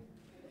full.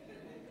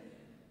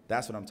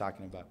 That's what I'm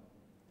talking about.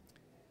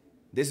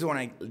 This is what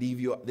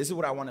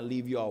I want to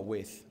leave you all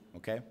with,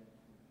 okay?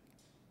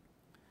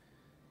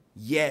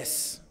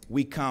 Yes,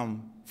 we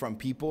come from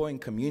people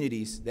and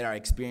communities that are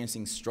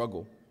experiencing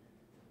struggle.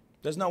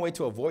 There's no way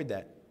to avoid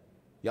that.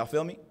 Y'all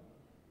feel me?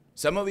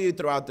 Some of you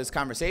throughout this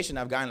conversation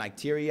have gotten like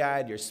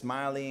teary-eyed, you're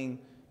smiling,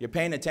 you're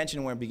paying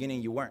attention where in the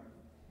beginning you weren't.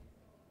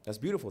 That's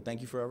beautiful. Thank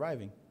you for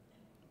arriving.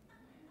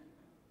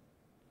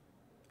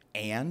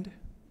 And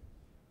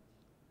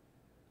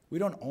we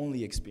don't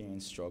only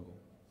experience struggle.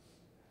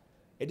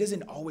 It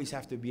doesn't always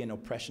have to be an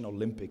oppression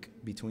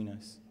Olympic between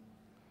us.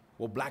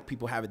 Well, black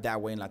people have it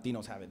that way and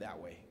Latinos have it that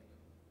way.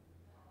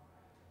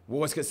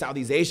 Well, it's because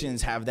Southeast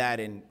Asians have that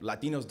and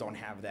Latinos don't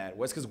have that.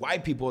 Well, it's because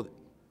white people,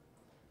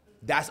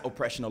 that's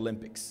oppression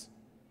Olympics.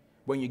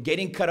 When you're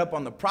getting cut up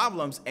on the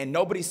problems and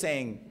nobody's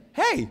saying,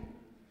 hey,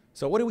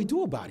 so what do we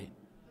do about it?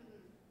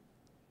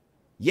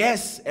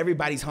 Yes,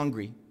 everybody's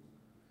hungry.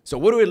 So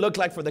what do it look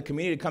like for the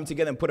community to come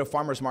together and put a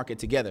farmer's market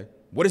together?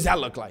 What does that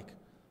look like?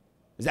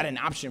 Is that an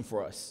option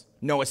for us?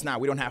 No, it's not.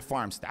 We don't have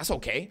farms. That's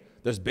okay.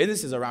 There's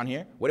businesses around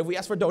here. What if we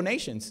ask for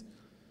donations?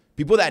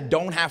 People that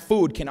don't have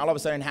food can all of a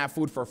sudden have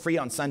food for free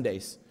on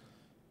Sundays.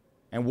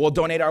 And we'll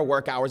donate our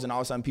work hours and all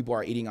of a sudden people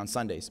are eating on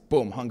Sundays.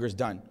 Boom, hunger's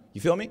done.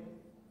 You feel me?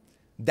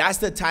 That's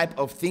the type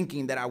of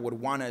thinking that I would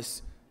want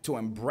us to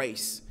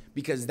embrace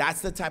because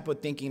that's the type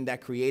of thinking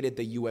that created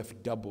the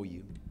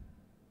UFW.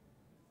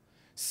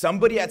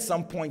 Somebody at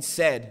some point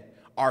said,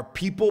 are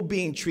people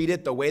being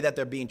treated the way that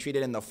they're being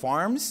treated in the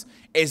farms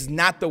is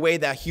not the way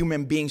that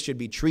human beings should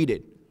be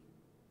treated.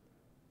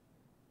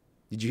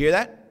 Did you hear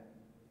that?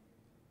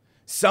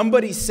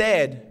 Somebody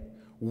said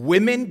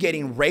women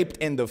getting raped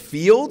in the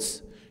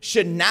fields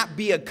should not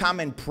be a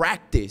common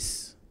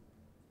practice.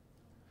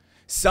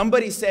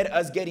 Somebody said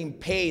us getting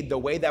paid the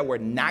way that we're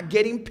not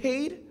getting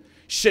paid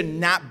should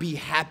not be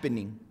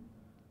happening.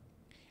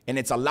 And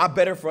it's a lot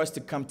better for us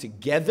to come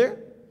together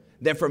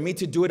than for me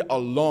to do it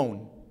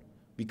alone.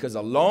 Because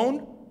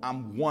alone,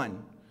 I'm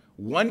one.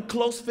 One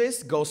close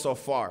fist goes so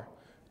far.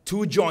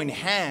 Two joined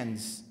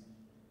hands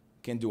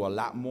can do a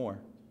lot more.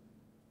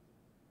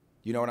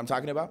 You know what I'm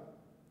talking about?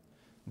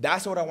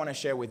 That's what I want to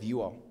share with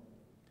you all.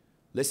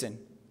 Listen,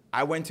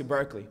 I went to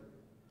Berkeley.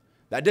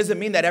 That doesn't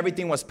mean that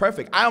everything was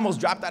perfect. I almost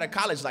dropped out of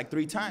college like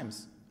 3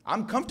 times.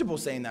 I'm comfortable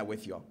saying that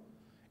with y'all.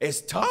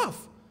 It's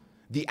tough.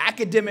 The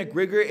academic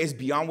rigor is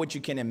beyond what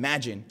you can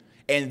imagine.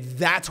 And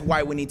that's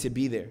why we need to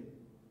be there.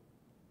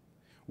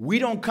 We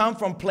don't come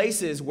from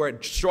places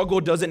where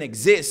struggle doesn't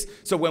exist.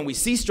 So when we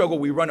see struggle,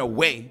 we run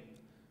away.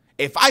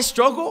 If I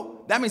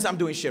struggle, that means I'm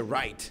doing shit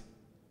right.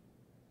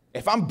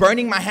 If I'm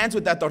burning my hands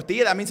with that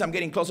tortilla, that means I'm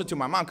getting closer to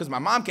my mom because my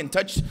mom can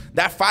touch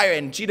that fire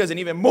and she doesn't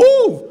even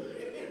move.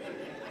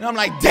 And I'm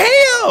like,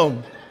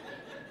 damn.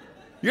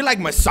 You're like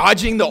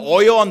massaging the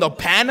oil on the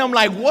pan. I'm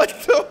like, what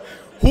the?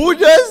 Who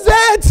does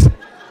that?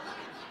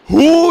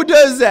 Who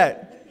does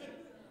that?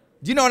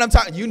 Do you know what I'm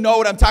talking? You know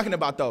what I'm talking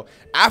about, though.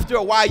 After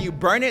a while, you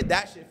burn it.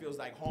 That shit feels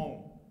like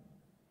home.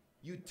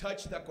 You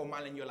touch the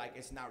comal and you're like,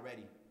 it's not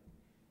ready.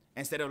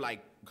 Instead of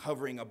like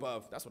hovering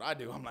above. That's what I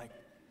do. I'm like,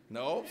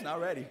 no, it's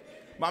not ready.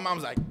 My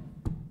mom's like,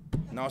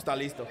 no, está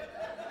listo.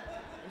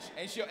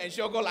 And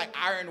she'll go like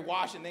iron,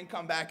 wash, and then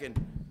come back and,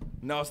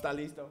 no, está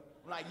listo.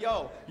 I'm like,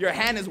 yo, your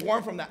hand is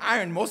warm from the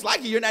iron. Most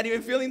likely, you're not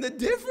even feeling the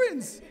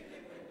difference.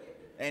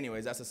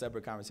 Anyways, that's a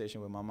separate conversation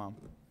with my mom.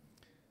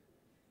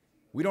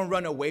 We don't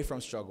run away from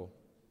struggle.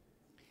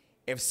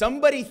 If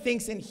somebody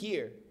thinks in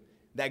here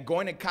that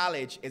going to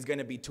college is going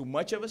to be too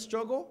much of a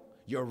struggle,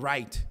 you're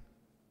right.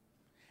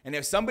 And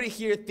if somebody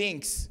here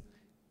thinks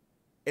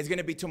it's going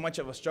to be too much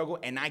of a struggle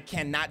and I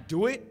cannot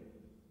do it,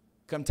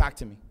 come talk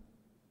to me.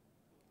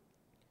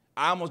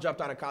 I almost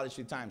dropped out of college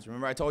 2 times.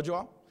 Remember I told you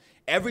all?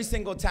 Every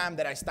single time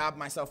that I stopped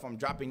myself from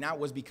dropping out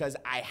was because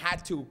I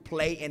had to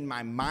play in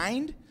my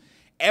mind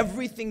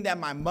everything that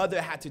my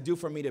mother had to do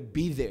for me to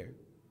be there.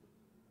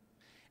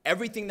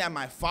 Everything that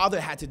my father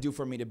had to do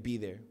for me to be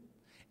there.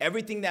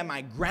 Everything that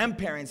my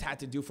grandparents had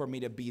to do for me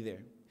to be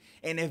there.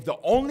 And if the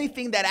only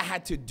thing that I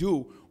had to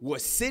do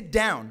was sit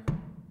down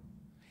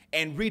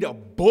and read a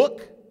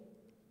book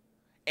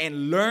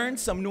and learn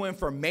some new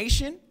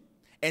information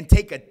and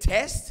take a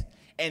test,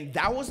 and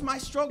that was my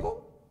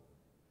struggle,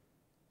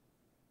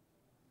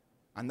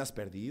 andas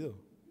perdido.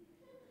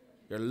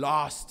 You're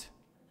lost.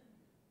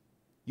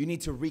 You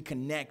need to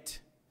reconnect.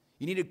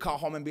 You need to call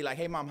home and be like,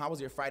 hey, Mom, how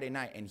was your Friday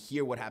night? And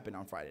hear what happened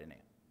on Friday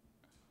night.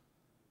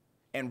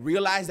 And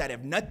realize that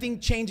if nothing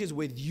changes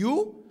with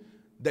you,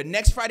 the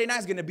next Friday night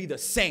is going to be the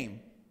same.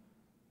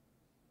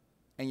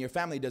 And your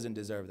family doesn't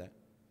deserve that.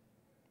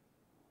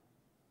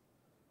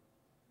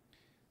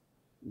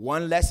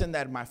 One lesson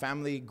that my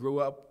family grew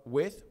up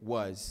with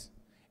was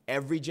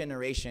every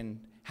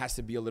generation has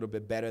to be a little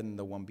bit better than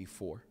the one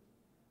before.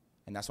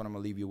 And that's what I'm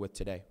going to leave you with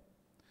today.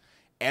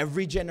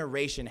 Every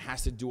generation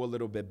has to do a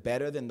little bit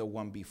better than the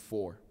one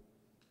before.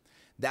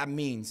 That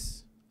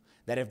means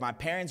that if my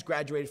parents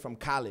graduated from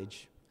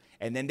college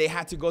and then they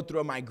had to go through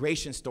a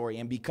migration story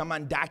and become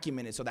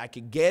undocumented so that I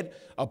could get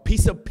a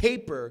piece of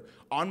paper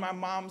on my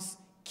mom's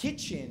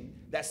kitchen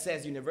that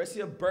says University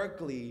of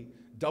Berkeley,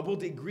 double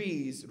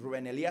degrees,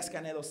 Ruben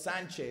Canedo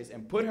Sanchez,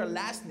 and put her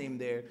last name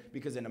there,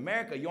 because in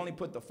America, you only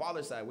put the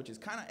father's side, which is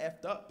kind of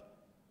effed up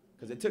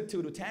because it took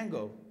 2 to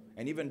tango.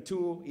 And even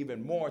 2,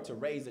 even more to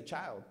raise a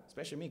child,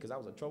 especially me, because I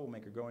was a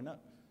troublemaker growing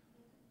up.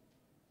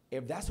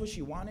 If that's what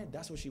she wanted,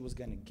 that's what she was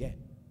going to get.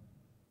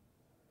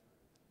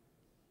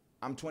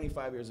 I'm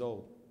 25 years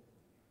old.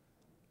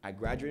 I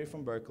graduated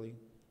from Berkeley.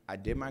 I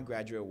did my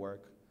graduate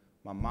work.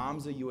 My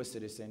mom's a U.S.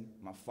 citizen.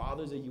 My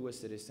father's a U.S.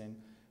 citizen.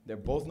 They're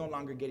both no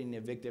longer getting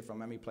evicted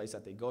from any place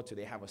that they go to.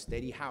 They have a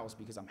steady house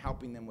because I'm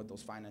helping them with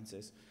those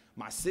finances.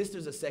 My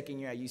sister's a second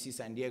year at UC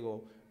San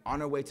Diego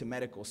on her way to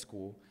medical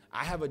school.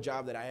 I have a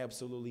job that I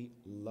absolutely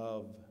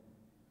love.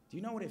 Do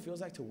you know what it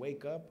feels like to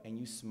wake up and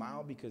you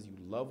smile because you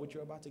love what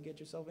you're about to get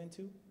yourself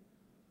into?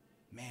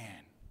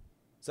 Man,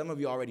 some of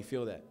you already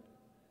feel that.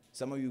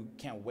 Some of you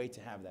can't wait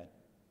to have that.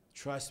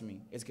 Trust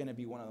me, it's going to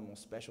be one of the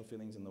most special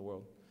feelings in the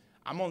world.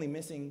 I'm only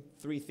missing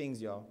 3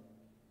 things, y'all.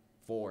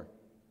 4.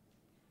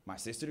 My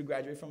sister to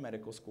graduate from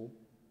medical school,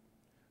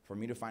 for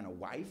me to find a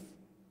wife,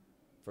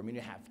 for me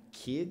to have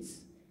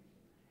kids,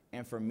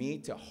 and for me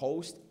to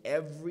host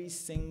every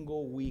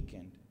single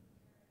weekend.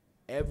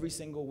 Every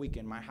single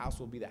weekend, my house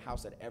will be the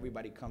house that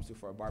everybody comes to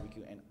for a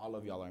barbecue, and all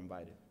of y'all are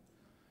invited.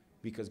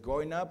 Because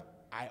growing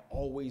up, I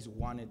always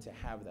wanted to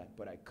have that,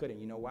 but I couldn't.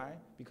 You know why?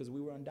 Because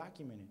we were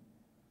undocumented.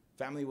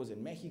 Family was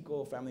in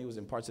Mexico, family was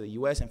in parts of the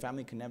U.S., and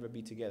family could never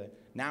be together.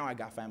 Now I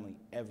got family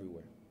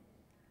everywhere.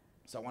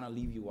 So I want to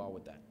leave you all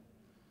with that.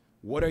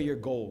 What are your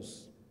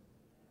goals?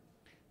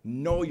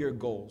 Know your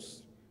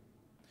goals.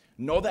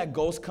 Know that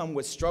goals come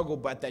with struggle,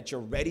 but that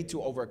you're ready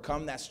to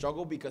overcome that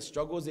struggle, because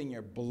struggle is in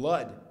your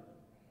blood.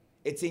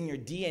 It's in your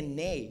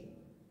DNA.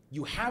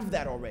 You have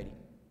that already.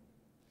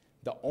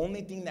 The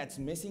only thing that's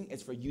missing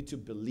is for you to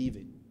believe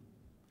it.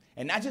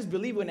 And not just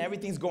believe it when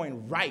everything's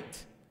going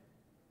right.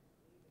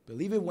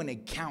 Believe it when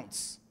it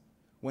counts.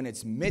 When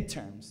it's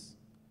midterms,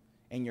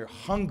 and you're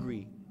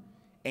hungry,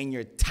 and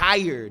you're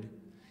tired,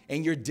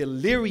 and you're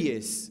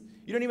delirious.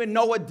 You don't even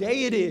know what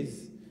day it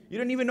is. You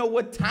don't even know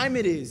what time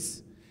it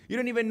is. You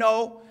don't even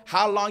know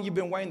how long you've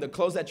been wearing the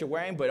clothes that you're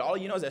wearing, but all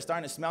you know is they're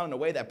starting to smell in a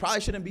way that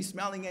probably shouldn't be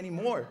smelling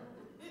anymore.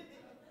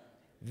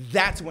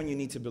 That's when you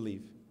need to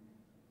believe,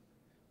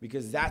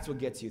 because that's what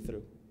gets you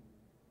through.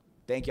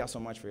 Thank y'all so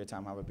much for your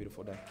time. Have a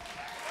beautiful day.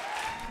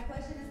 My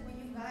question is, when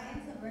you got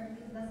into Berkeley,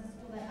 because that's the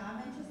school that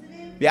I'm interested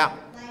in, Yeah.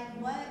 like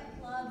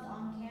what clubs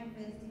on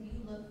campus do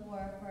you look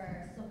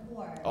for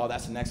support? Oh,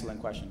 that's an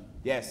excellent question.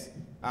 Yes.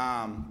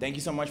 Thank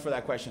you so much for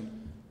that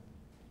question.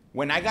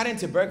 When I got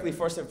into Berkeley,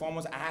 first and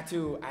foremost, I had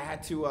to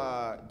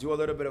do a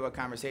little bit of a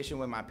conversation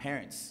with my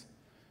parents,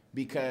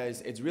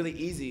 because it's really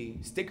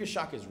easy. Sticker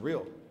shock is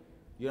real.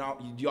 You know,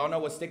 do y'all know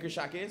what sticker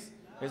shock is?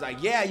 It's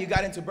like, yeah, you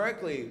got into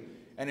Berkeley,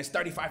 and it's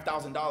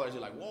 $35,000.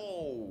 You're like,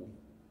 whoa,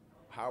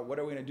 what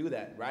are we gonna do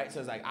that, right?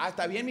 So it's like,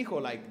 está bien,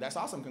 mijo, like, that's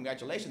awesome,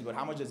 congratulations, but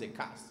how much does it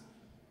cost?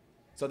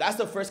 So that's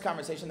the first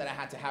conversation that I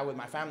had to have with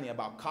my family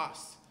about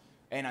cost.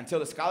 And until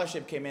the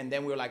scholarship came in,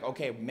 then we were like,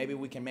 okay, maybe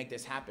we can make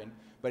this happen.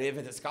 But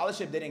if the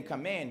scholarship didn't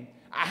come in,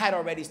 I had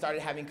already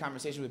started having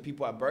conversations with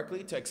people at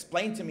Berkeley to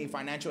explain to me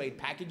financial aid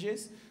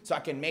packages so I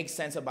can make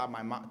sense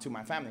about to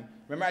my family.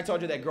 Remember I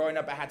told you that growing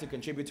up I had to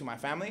contribute to my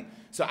family?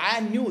 So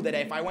I knew that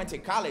if I went to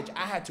college,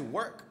 I had to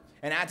work,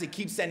 and I had to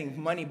keep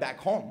sending money back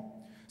home.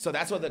 So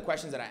that's what the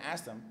questions that I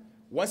asked them.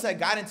 Once I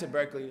got into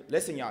Berkeley,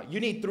 listen, y'all,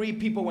 you need 3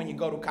 people when you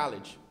go to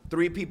college.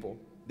 3 people.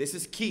 This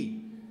is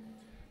key.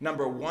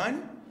 Number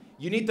one,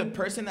 you need the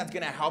person that's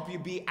gonna help you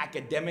be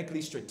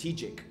academically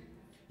strategic.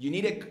 You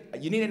need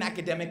an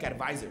academic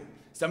advisor.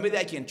 Somebody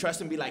that you can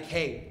trust and be like,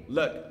 hey,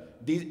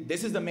 look,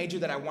 this is the major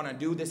that I wanna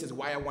do. This is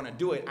why I wanna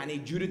do it. I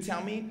need you to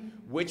tell me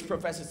which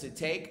professors to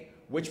take,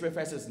 which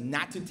professors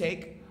not to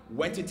take,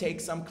 when to take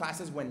some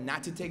classes, when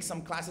not to take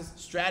some classes.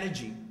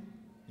 Strategy.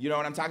 You know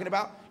what I'm talking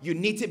about? You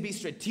need to be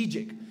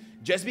strategic.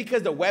 Just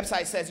because the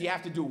website says you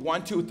have to do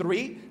 1, 2,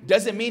 3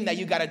 doesn't mean that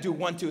you got to do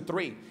 1, 2,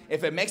 3.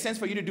 If it makes sense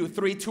for you to do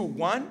 3, 2,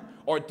 1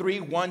 or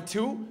 3, 1,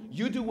 2,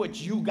 you do what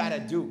you got to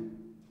do.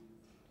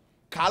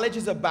 College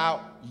is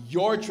about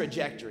your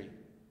trajectory.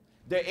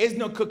 There is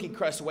no cookie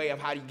crust way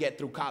of how you get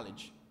through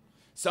college.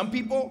 Some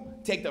people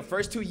take the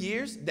first 2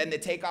 years, then they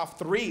take off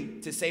 3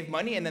 to save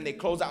money, and then they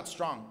close out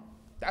strong.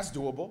 That's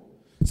doable.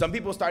 Some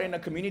people start in a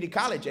community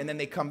college, and then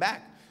they come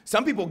back.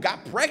 Some people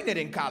got pregnant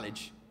in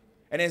college,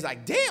 and it's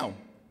like, damn.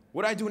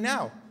 What do I do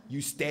now?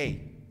 You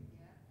stay.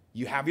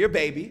 You have your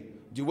baby,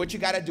 do what you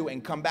got to do,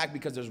 and come back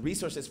because there's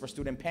resources for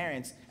student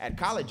parents at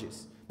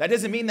colleges. That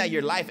doesn't mean that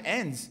your life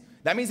ends.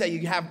 That means that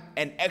you have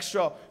an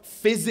extra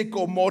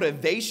physical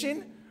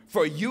motivation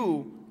for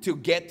you to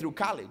get through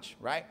college,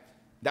 right?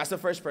 That's the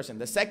first person.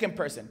 The second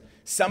person,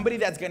 somebody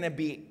that's going to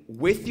be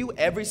with you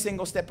every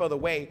single step of the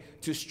way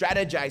to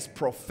strategize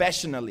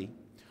professionally.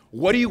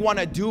 What do you want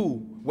to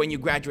do when you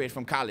graduate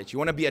from college? You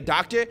want to be a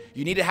doctor?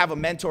 You need to have a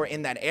mentor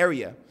in that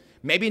area.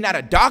 Maybe not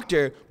a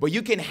doctor, but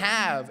you can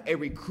have a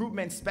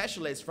recruitment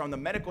specialist from the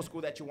medical school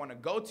that you want to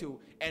go to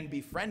and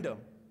befriend them.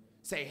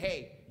 Say,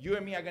 hey, you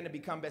and me are going to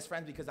become best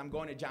friends because I'm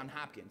going to Johns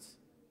Hopkins.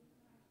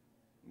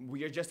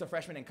 You're just a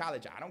freshman in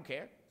college. I don't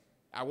care.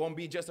 I won't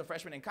be just a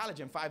freshman in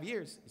college in 5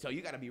 years, so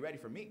you got to be ready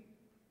for me.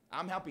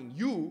 I'm helping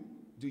you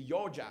do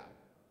your job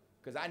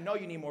because I know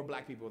you need more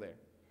black people there.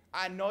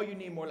 I know you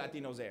need more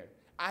Latinos there.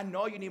 I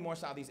know you need more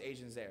Southeast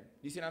Asians there.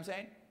 You see what I'm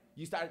saying?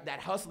 You start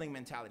that hustling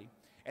mentality.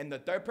 And the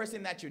third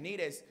person that you need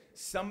is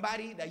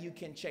somebody that you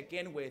can check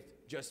in with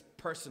just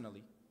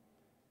personally.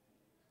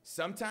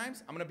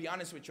 Sometimes, I'm going to be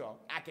honest with y'all,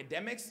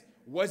 academics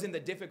wasn't the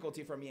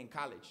difficulty for me in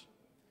college.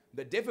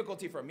 The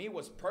difficulty for me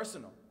was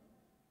personal.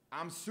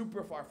 I'm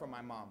super far from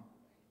my mom.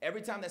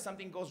 Every time that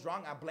something goes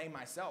wrong, I blame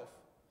myself.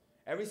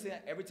 Every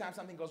time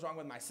something goes wrong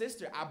with my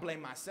sister, I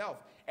blame myself.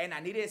 And I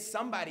needed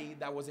somebody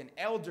that was an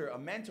elder, a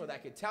mentor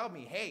that could tell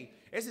me, hey,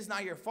 this is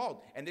not your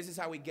fault, and this is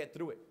how we get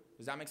through it.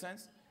 Does that make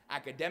sense?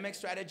 Academic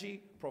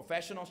strategy,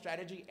 professional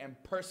strategy, and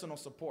personal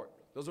support.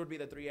 Those would be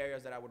the 3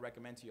 areas that I would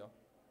recommend to y'all.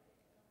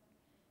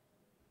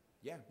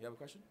 Yeah, you have a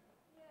question?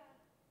 Yeah.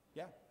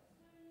 Yeah.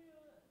 So you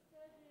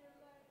said you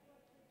like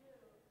what to do.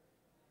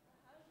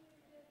 How do you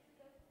get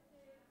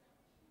specific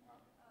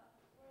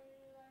where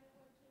you like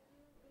what to do?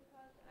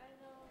 Because I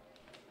know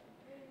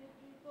maybe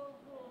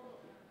people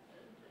who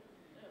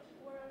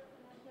work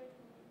in a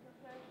certain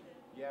profession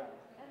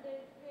and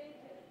they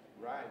hate it.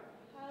 Right.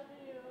 How do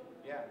you?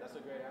 Yeah, that's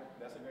a great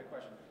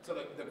question. So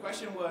the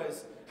question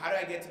was, how did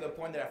I get to the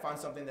point that I found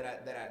something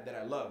that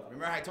I love?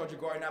 Remember how I told you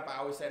growing up, I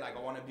always said like I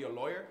want to be a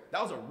lawyer?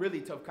 That was a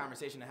really tough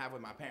conversation to have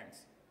with my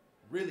parents.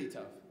 Really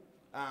tough.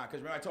 Because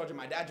remember I told you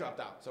my dad dropped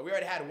out. So we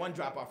already had one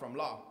dropout from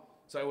law.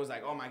 So it was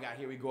like, oh my God,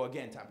 here we go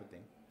again type of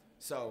thing.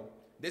 So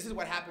this is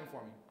what happened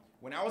for me.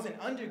 When I was in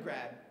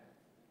undergrad,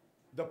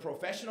 the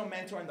professional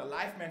mentor and the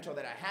life mentor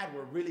that I had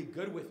were really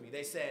good with me.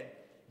 They said,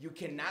 you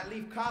cannot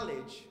leave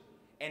college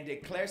and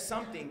declare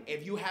something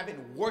if you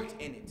haven't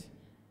worked in it.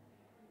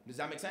 Does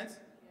that make sense?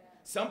 Yeah.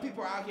 Some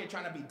people are out here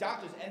trying to be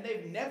doctors and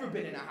they've never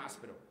been in a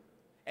hospital.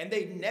 And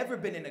they've never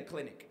been in a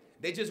clinic.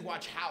 They just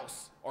watch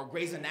House or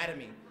Grey's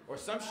Anatomy or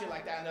some shit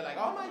like that and they're like,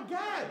 oh my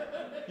God,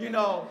 you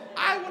know,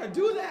 I want to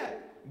do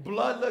that.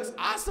 Blood looks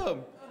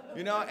awesome,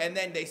 you know, and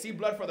then they see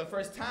blood for the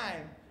first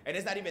time and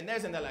it's not even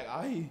theirs and they're like,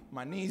 ay,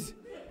 my knees,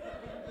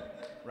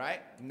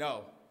 right?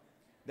 No.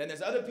 Then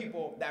there's other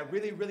people that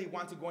really, really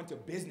want to go into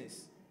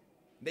business.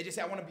 They just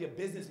say, I want to be a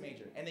business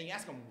major. And then you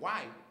ask them,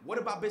 why? What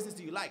about business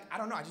do you like? I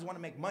don't know. I just want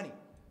to make money.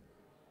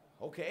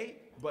 Okay,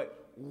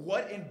 but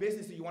what in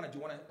business do you want to do? Do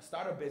you want to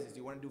start a business? Do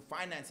you want to do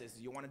finances?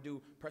 Do you want to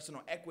do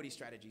personal equity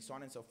strategy, so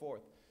on and so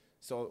forth?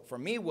 So for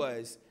me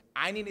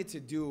I needed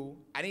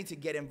to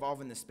get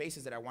involved in the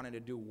spaces that I wanted to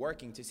do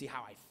working to see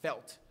how I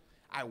felt.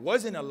 I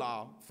was in a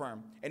law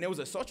firm, and it was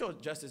a social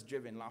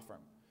justice-driven law firm.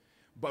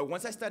 But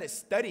once I started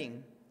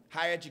studying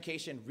higher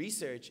education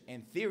research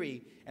and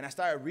theory, and I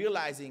started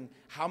realizing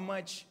how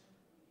much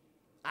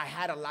I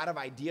had a lot of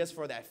ideas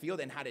for that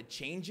field and how to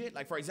change it.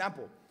 Like, for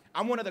example,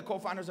 I'm one of the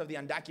co-founders of the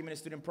undocumented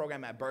student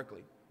program at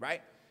Berkeley,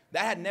 right?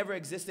 That had never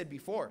existed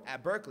before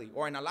at Berkeley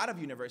or in a lot of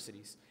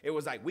universities. It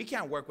was like, we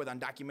can't work with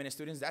undocumented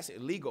students. That's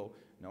illegal.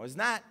 No, it's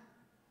not,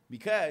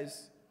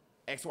 because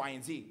X, Y,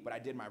 and Z. But I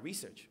did my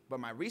research.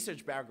 But my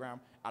research background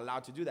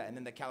allowed to do that. And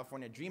then the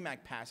California DREAM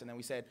Act passed, and then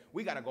we said,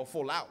 we got to go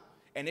full out.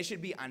 And it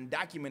should be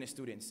undocumented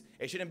students.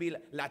 It shouldn't be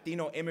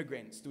Latino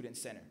immigrant student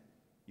center.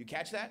 You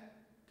catch that?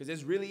 Because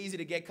it's really easy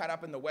to get caught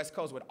up in the West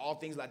Coast with all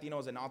things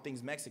Latinos and all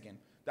things Mexican.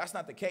 That's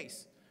not the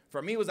case.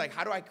 For me, it was like,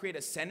 how do I create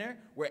a center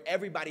where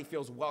everybody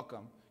feels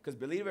welcome? Because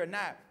believe it or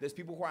not, there's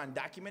people who are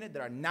undocumented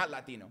that are not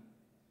Latino.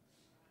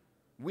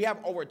 We have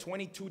over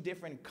 22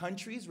 different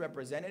countries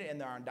represented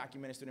in our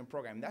undocumented student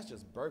program. That's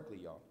just Berkeley,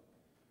 y'all.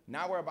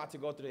 Now we're about to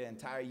go through the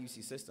entire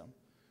UC system.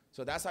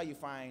 So that's how you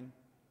find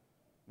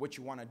what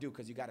you want to do,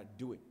 because you got to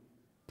do it.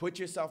 Put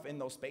yourself in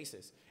those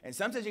spaces. And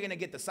sometimes you're going to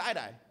get the side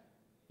eye.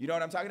 You know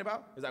what I'm talking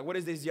about? It's like, what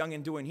is this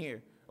youngin' doing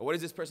here? Or what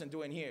is this person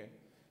doing here?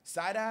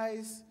 Side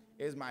eyes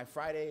is my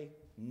Friday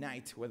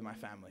night with my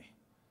family.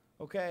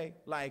 Okay?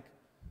 Like,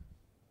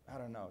 I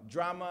don't know,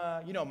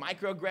 drama, you know,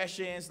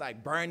 microaggressions,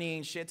 like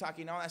burning, shit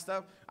talking, all that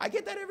stuff. I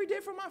get that every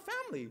day from my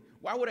family.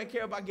 Why would I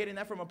care about getting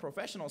that from a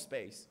professional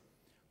space?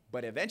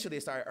 But eventually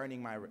it started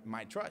earning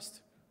my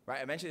trust,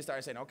 right? Eventually they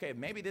started saying, okay,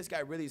 maybe this guy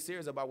really is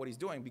serious about what he's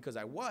doing, because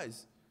I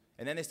was.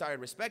 And then they started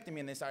respecting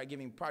me and they started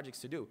giving me projects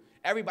to do.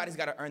 Everybody's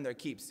got to earn their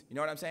keeps. You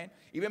know what I'm saying?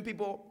 Even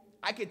people,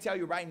 I can tell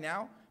you right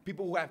now,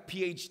 people who have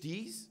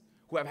PhDs,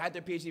 who have had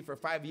their PhD for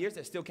 5 years,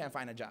 that still can't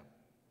find a job.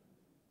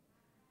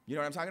 You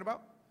know what I'm talking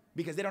about?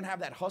 Because they don't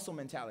have that hustle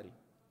mentality.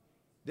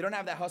 They don't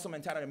have that hustle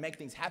mentality to make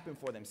things happen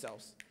for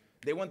themselves.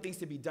 They want things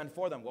to be done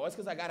for them. Well, it's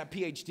because I got a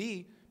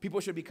PhD, people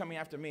should be coming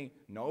after me.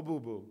 No,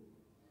 boo-boo.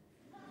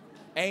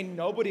 Ain't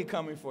nobody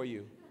coming for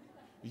you.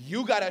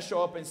 You got to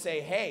show up and say,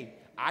 hey,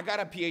 I got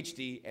a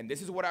PhD, and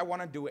this is what I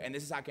want to do, and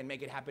this is how I can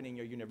make it happen in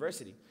your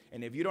university.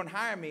 And if you don't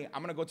hire me,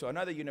 I'm going to go to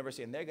another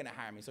university, and they're going to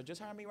hire me. So just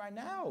hire me right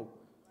now.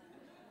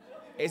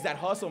 It's that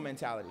hustle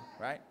mentality,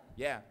 right?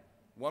 Yeah.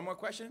 One more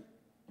question?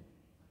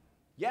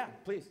 Yeah,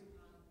 please.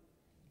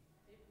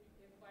 If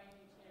by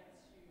any chance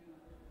you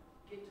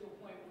get to a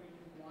point where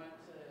you want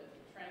to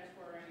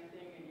transfer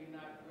anything and you're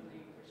not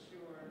really for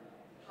sure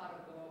how to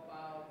go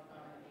about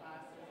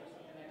classes or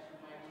something that you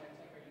might want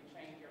to take, or you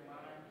change your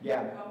mind,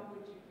 how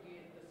would you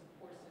get the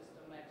support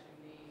system that you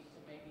need to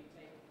maybe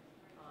take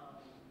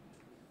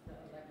the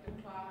elective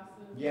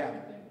classes or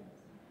something?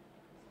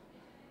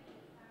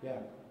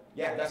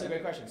 Yeah, that's a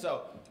great question.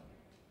 So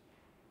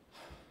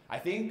I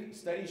think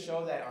studies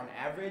show that on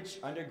average,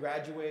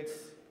 undergraduates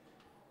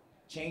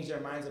change their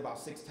minds about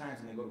 6 times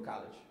when they go to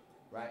college,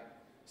 right?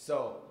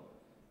 So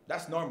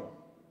that's normal.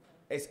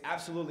 It's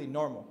absolutely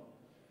normal.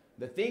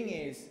 The thing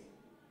is,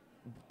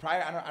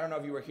 prior, I don't know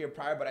if you were here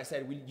prior, but I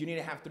said you need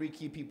to have 3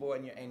 key people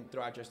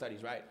throughout your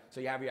studies, right? So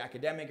you have your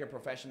academic, your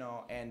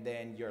professional, and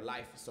then your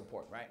life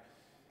support, right?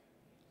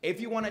 If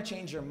you want to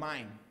change your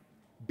mind,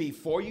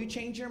 before you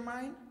change your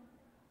mind,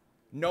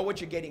 know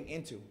what you're getting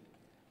into.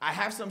 I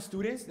have some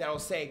students that will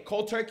say,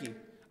 cold turkey,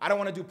 I don't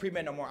want to do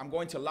pre-med no more. I'm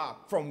going to law.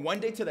 From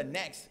one day to the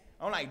next,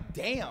 I'm like,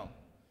 damn,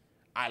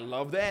 I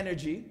love the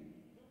energy.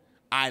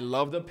 I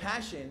love the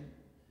passion.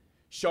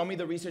 Show me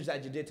the research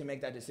that you did to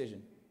make that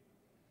decision.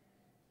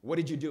 What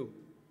did you do?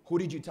 Who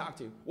did you talk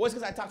to? Well, it's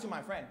because I talked to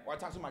my friend, or I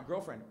talked to my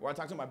girlfriend, or I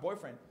talked to my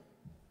boyfriend.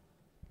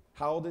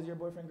 How old is your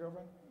boyfriend,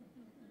 girlfriend?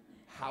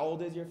 How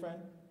old is your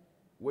friend?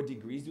 What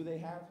degrees do they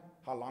have?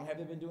 How long have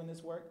they been doing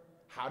this work?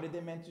 How did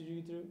they mentor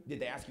you through? Did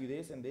they ask you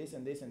this and this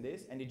and this and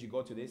this? And did you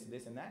go to this,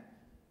 this, and that?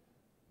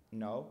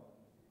 No.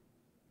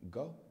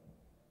 Go.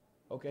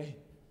 Okay.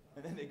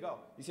 And then they go.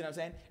 You see what I'm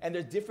saying? And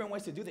there's different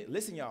ways to do that.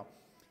 Listen, y'all.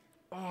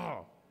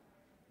 Oh,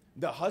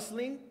 the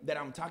hustling that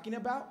I'm talking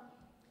about,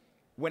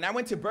 when I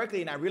went to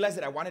Berkeley and I realized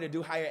that I wanted to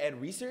do higher ed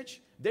research,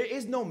 there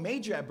is no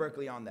major at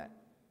Berkeley on that.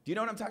 Do you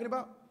know what I'm talking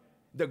about?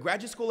 The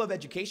Graduate School of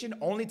Education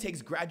only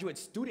takes graduate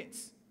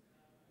students.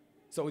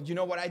 So you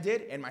know what I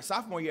did? In my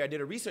sophomore year, I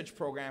did a research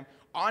program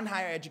on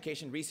higher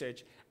education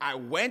research. I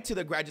went to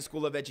the Graduate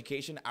School of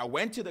Education. I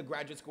went to the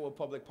Graduate School of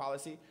Public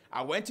Policy.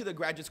 I went to the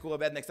Graduate School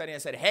of Ethnic Studies and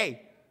I said,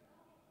 hey,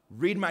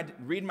 read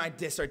my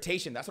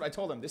dissertation. That's what I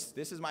told them. This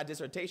is my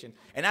dissertation.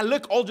 And I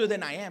look older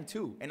than I am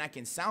too. And I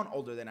can sound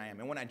older than I am.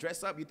 And when I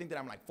dress up, you think that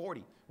I'm like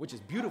 40, which is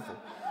beautiful.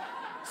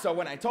 So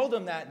when I told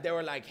them that, they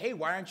were like, hey,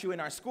 why aren't you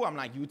in our school? I'm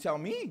like, you tell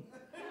me.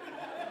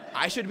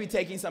 I should be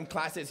taking some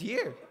classes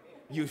here.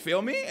 You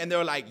feel me? And they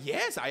were like,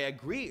 yes, I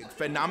agree.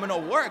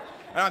 Phenomenal work.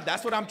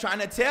 That's what I'm trying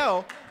to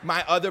tell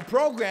my other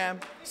program.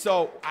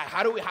 So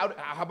how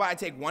about I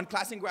take one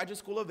class in Graduate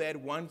School of Ed,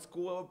 one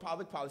School of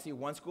Public Policy,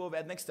 one School of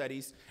Ethnic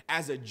Studies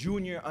as a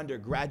junior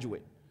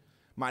undergraduate.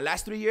 My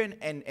last 3 years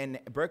in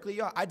Berkeley,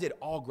 y'all, I did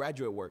all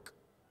graduate work.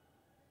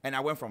 And I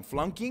went from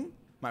flunking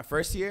my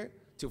first year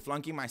to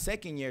flunking my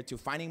second year to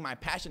finding my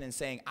passion and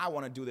saying, I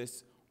want to do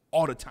this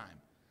all the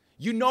time.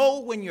 You know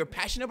when you're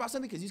passionate about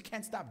something because you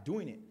can't stop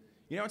doing it.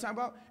 You know what I'm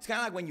talking about? It's kind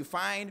of like when you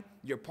find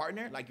your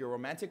partner, like your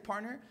romantic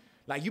partner,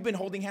 like you've been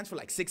holding hands for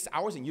like 6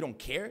 hours and you don't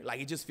care, like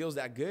it just feels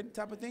that good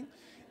type of thing.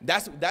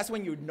 That's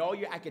when you know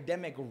your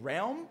academic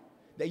realm,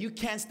 that you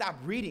can't stop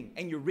reading.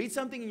 And you read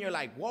something and you're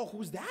like, whoa,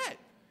 who's that?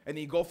 And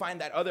then you go find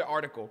that other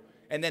article.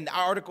 And then the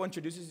article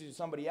introduces you to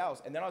somebody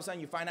else. And then all of a sudden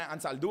you find out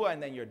Ansaldúa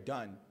and then you're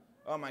done.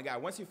 Oh my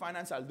God, once you find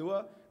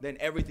Ansaldúa, then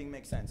everything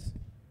makes sense.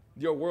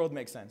 Your world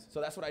makes sense.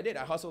 So that's what I did.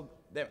 I hustled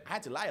them. I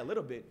had to lie a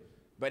little bit.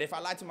 But if I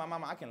lied to my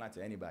mama, I can lie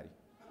to anybody.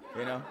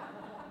 You know?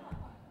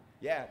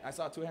 Yeah, I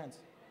saw 2 hands.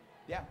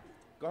 Yeah,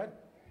 go ahead.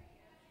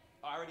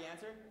 Oh, I already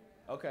answered?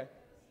 Okay.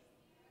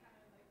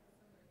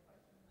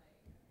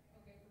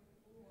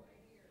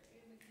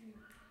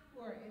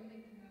 Who are in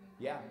the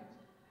community? Yeah.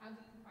 How do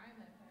you find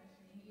that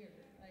passion here?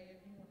 Like, if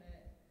you want to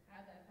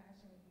have that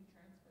passion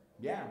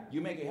Yeah,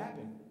 you make it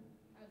happen.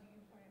 How do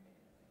you find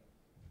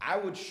it? I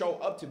would show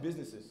up to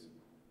businesses.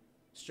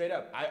 Straight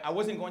up. I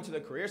wasn't going to the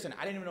career center.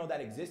 I didn't even know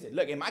that existed.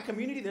 Look, in my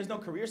community, there's no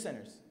career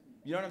centers.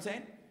 You know what I'm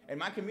saying? In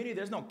my community,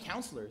 there's no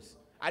counselors.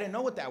 I didn't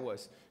know what that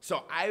was.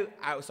 So I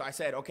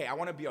said, okay, I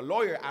want to be a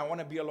lawyer. I want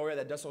to be a lawyer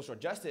that does social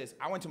justice.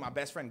 I went to my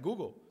best friend,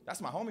 Google.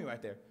 That's my homie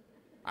right there.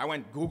 I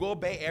went Google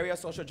Bay Area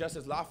social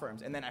justice law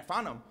firms, and then I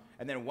found them.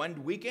 And then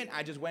one weekend,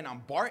 I just went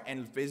on BART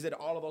and visited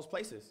all of those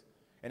places.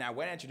 And I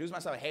went and introduced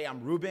myself. Hey,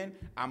 I'm Ruben.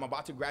 I'm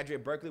about to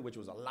graduate Berkeley, which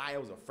was a lie. I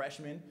was a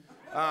freshman.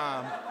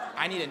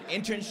 I need an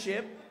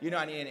internship. You know,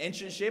 I need an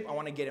internship. I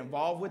want to get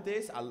involved with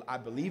this. I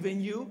believe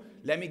in you.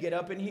 Let me get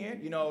up in here.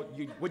 You know,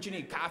 what you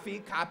need, coffee,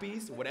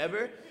 copies,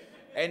 whatever.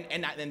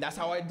 And that's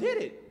how I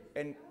did it.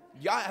 And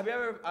y'all, have you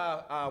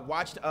ever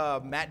watched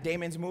Matt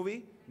Damon's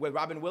movie with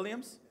Robin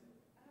Williams?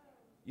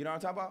 You know what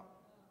I'm talking about?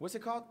 What's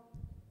it called?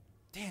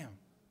 Damn.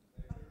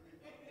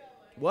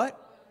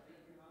 What?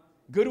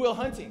 Good Will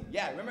Hunting.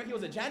 Yeah, remember he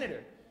was a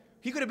janitor.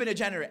 He could have been a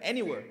janitor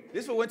anywhere.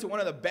 This one went to one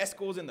of the best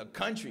schools in the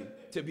country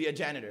to be a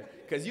janitor.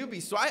 Because you'd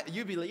be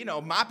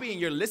mopping and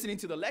you're listening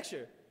to the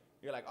lecture.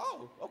 You're like,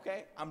 oh,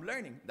 okay, I'm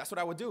learning. That's what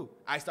I would do.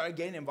 I started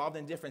getting involved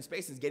in different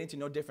spaces, getting to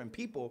know different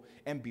people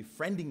and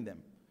befriending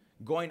them.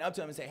 Going up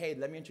to them and say, hey,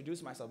 let me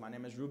introduce myself. My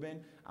name is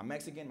Ruben. I'm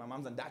Mexican. My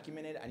mom's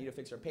undocumented. I need to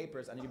fix her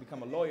papers. I need to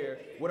become a lawyer.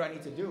 What do I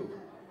need to do?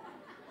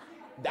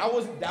 That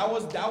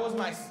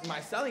was my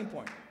selling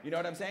point. You know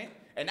what I'm saying?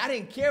 And I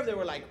didn't care if they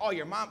were like, oh,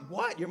 your mom,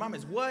 what? Your mom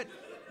is what?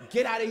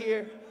 Get out of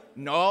here.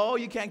 No,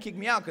 you can't kick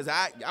me out because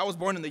I was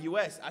born in the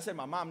U.S. I said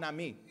my mom, not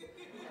me.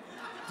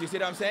 Do you see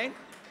what I'm saying?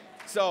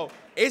 So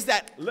it's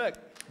that, look,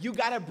 you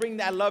got to bring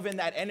that love and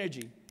that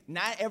energy.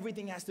 Not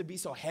everything has to be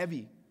so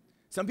heavy.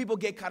 Some people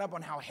get caught up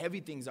on how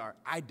heavy things are.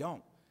 I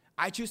don't.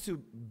 I choose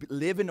to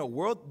live in a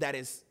world that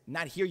is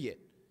not here yet.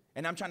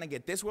 And I'm trying to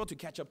get this world to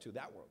catch up to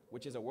that world,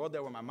 which is a world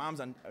there where my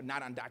mom's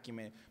not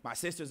undocumented. My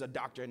sister's a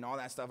doctor and all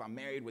that stuff. I'm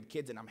married with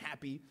kids and I'm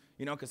happy,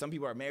 you know, because some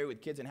people are married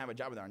with kids and have a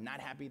job and they're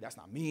not happy. That's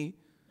not me.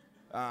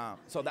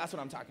 So that's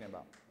what I'm talking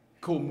about.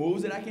 Cool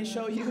moves that I can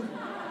show you?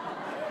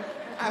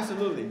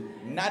 Absolutely.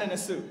 Not in a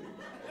suit.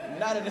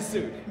 Not in a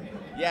suit.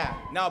 Yeah.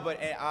 No,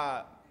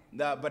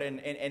 but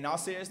in all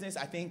seriousness,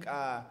 I think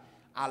a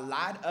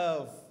lot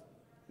of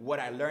what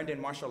I learned in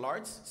martial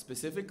arts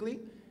specifically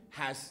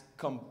has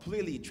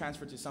completely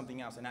transferred to something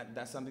else, and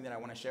that's something that I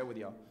want to share with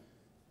y'all.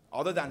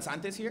 All the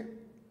danzantes here,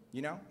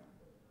 you know,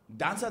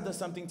 danza does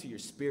something to your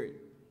spirit.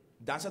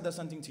 Danza does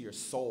something to your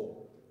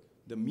soul.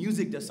 The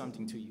music does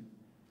something to you.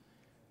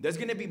 There's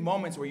going to be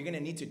moments where you're going to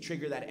need to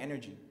trigger that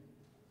energy.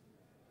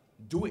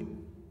 Do it.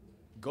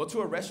 Go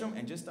to a restroom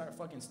and just start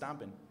fucking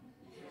stomping.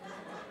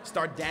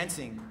 Start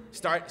dancing.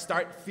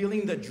 Start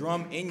feeling the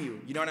drum in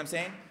you. You know what I'm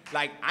saying?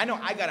 Like, I know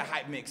I got a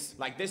hype mix.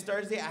 Like this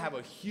Thursday, I have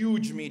a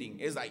huge meeting.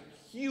 It's like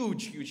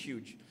huge, huge,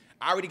 huge.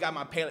 I already got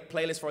my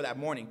playlist for that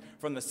morning.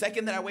 From the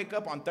second that I wake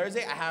up on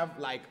Thursday, I have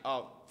like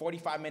a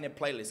 45-minute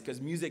playlist because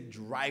music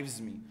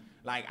drives me.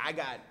 Like, I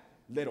got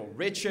Little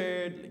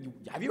Richard.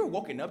 Have you ever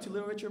woken up to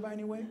Little Richard by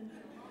any way?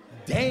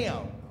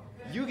 Damn.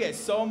 You get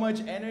so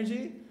much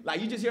energy.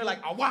 Like, you just hear like,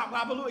 a wop,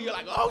 wop, baloo. You're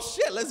like, oh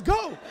shit, let's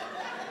go.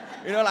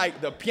 You know, like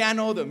the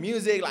piano, the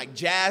music, like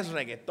jazz,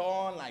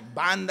 reggaeton, like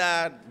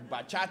banda,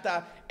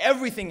 bachata,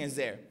 everything is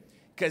there.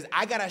 Because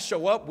I got to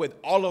show up with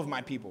all of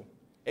my people.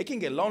 It can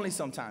get lonely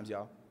sometimes,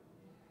 y'all.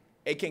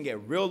 It can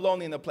get real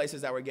lonely in the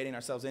places that we're getting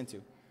ourselves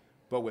into.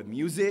 But with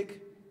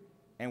music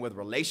and with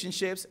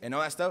relationships and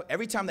all that stuff,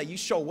 every time that you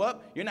show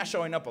up, you're not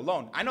showing up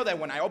alone. I know that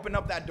when I open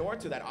up that door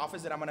to that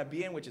office that I'm going to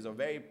be in, which is a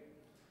very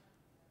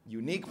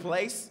unique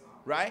place,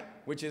 right?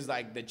 Which is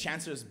like the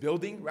chancellor's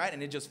building, right?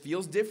 And it just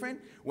feels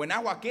different. When I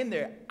walk in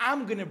there,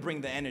 I'm going to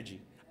bring the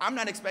energy. I'm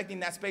not expecting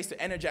that space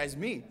to energize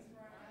me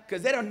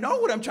because they don't know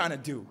what I'm trying to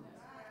do.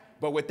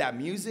 But with that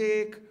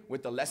music,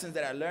 with the lessons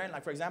that I learned,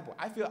 like for example,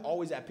 I feel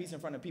always at peace in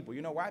front of people.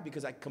 You know why?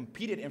 Because I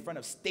competed in front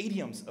of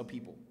stadiums of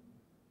people.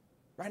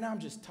 Right now I'm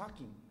just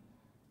talking.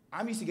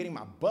 I'm used to getting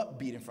my butt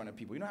beat in front of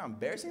people. You know how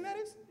embarrassing that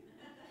is?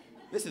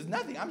 This is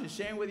nothing. I'm just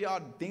sharing with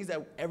y'all things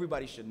that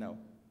everybody should know.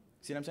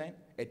 See what I'm saying?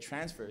 It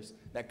transfers.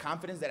 That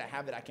confidence that I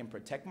have that I can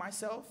protect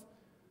myself.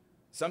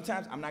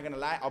 Sometimes, I'm not going to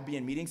lie, I'll be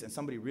in meetings and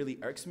somebody really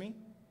irks me.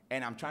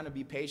 And I'm trying to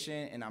be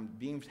patient and I'm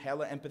being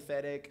hella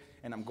empathetic.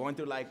 And I'm going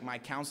through like my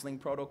counseling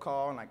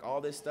protocol and like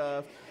all this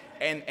stuff.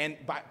 And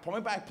by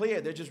point blank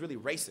player, they're just really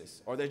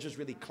racist or they're just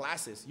really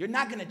classist. You're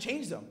not going to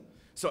change them.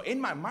 So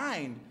in my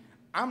mind,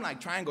 I'm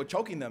like triangle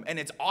choking them and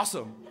it's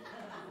awesome.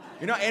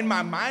 You know, in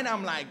my mind,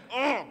 I'm like,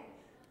 oh,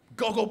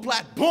 go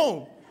plat,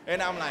 boom.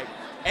 And I'm like,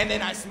 and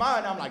then I smile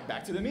and I'm like,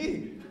 back to the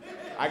meeting.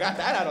 I got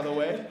that out of the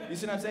way. You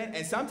see what I'm saying?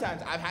 And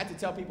sometimes I've had to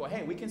tell people,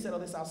 hey, we can settle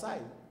this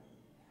outside.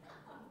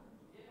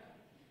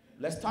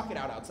 Let's talk it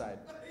out outside.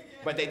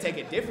 But they take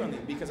it differently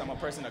because I'm a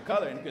person of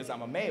color and because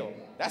I'm a male.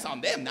 That's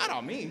on them, not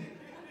on me.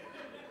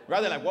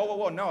 Rather like,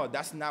 whoa, no,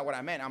 that's not what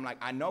I meant. I'm like,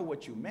 I know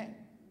what you meant.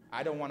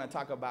 I don't want to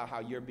talk about how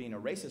you're being a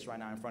racist right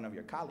now in front of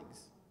your colleagues.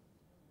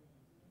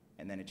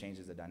 And then it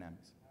changes the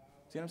dynamics.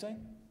 See what I'm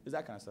saying? It's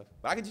that kind of stuff.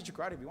 But I can teach you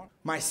karate if you want.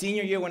 My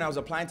senior year when I was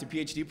applying to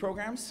PhD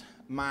programs,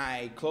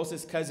 my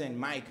closest cousin,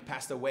 Mike,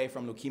 passed away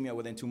from leukemia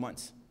within 2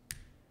 months.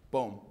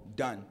 Boom,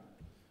 done.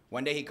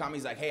 One day he called me,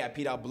 he's like, hey, I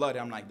peed out blood.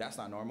 And I'm like, that's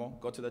not normal.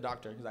 Go to the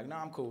doctor. He's like, no,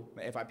 I'm cool.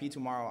 If I pee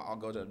tomorrow, I'll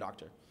go to the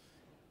doctor.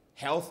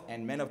 Health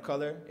and men of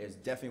color is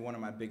definitely one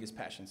of my biggest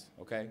passions,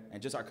 okay?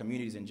 And just our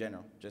communities in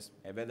general. Just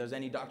if there's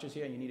any doctors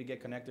here and you need to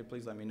get connected,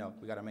 please let me know.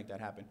 We got to make that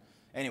happen.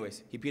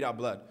 Anyways, he peed out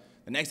blood.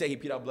 The next day he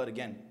peed out blood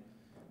again.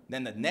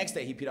 Then the next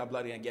day he peed out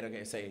blood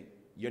again. Say,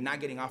 you're not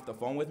getting off the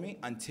phone with me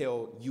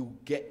until you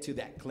get to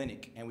that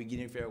clinic and we get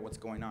in figure out what's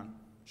going on.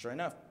 Sure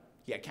enough,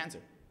 he had cancer.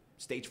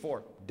 Stage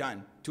 4,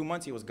 done. 2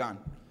 months, he was gone.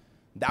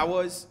 That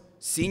was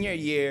senior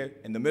year,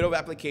 in the middle of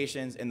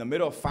applications, in the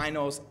middle of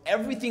finals.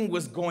 Everything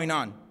was going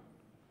on.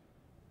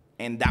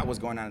 And that was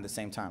going on at the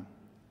same time.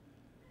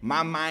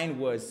 My mind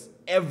was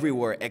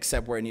everywhere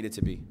except where it needed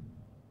to be.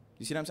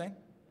 You see what I'm saying?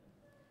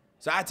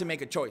 So I had to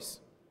make a choice.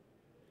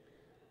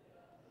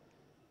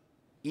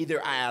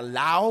 Either I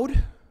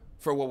allowed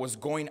for what was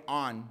going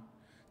on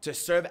to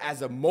serve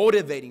as a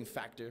motivating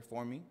factor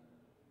for me,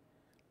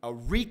 a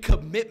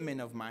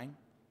recommitment of mine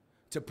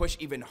to push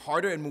even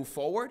harder and move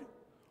forward,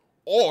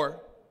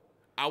 or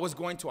I was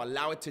going to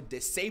allow it to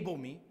disable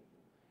me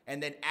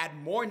and then add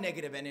more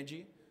negative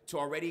energy to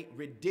already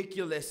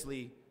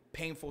ridiculously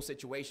painful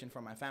situation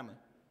for my family.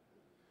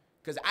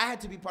 Because I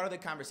had to be part of the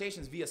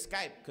conversations via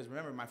Skype, because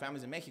remember, my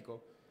family's in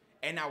Mexico,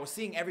 and I was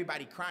seeing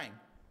everybody crying.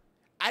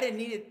 I didn't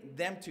need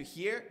them to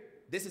hear,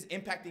 this is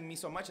impacting me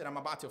so much that I'm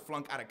about to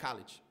flunk out of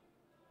college.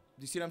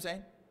 Do you see what I'm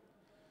saying?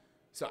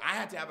 So I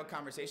had to have a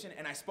conversation,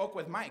 and I spoke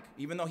with Mike,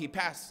 even though he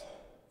passed.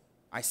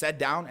 I sat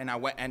down, and I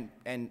went,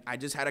 and I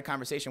just had a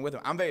conversation with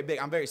him. I'm very big,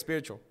 I'm very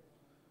spiritual.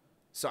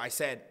 So I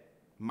said,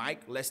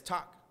 Mike, let's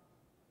talk.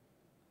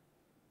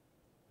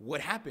 What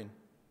happened?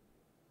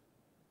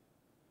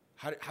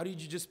 How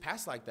did you just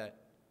pass like that?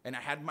 And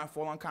I had my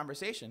full-on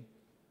conversation.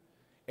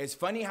 It's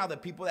funny how the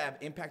people that have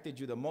impacted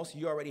you the most,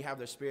 you already have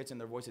their spirits and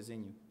their voices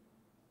in you.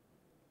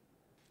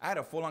 I had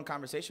a full-on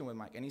conversation with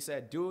Mike, and he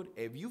said, dude,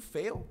 if you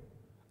fail,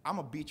 I'm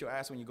going to beat your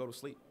ass when you go to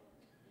sleep.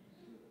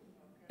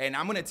 And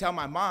I'm going to tell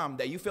my mom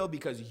that you failed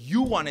because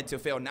you wanted to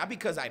fail, not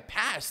because I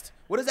passed.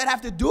 What does that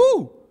have to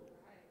do?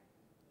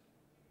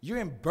 You're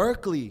in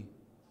Berkeley.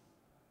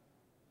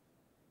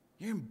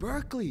 You're in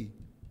Berkeley.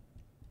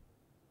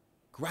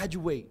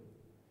 Graduate.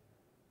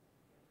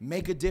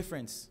 Make a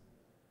difference.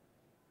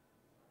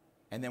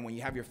 And then when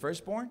you have your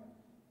firstborn,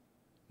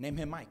 name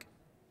him Mike.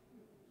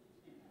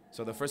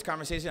 So the first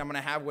conversation I'm going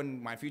to have with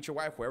my future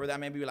wife, whoever that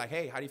may be, like,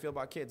 hey, how do you feel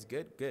about kids?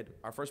 Good, good.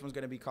 Our first one's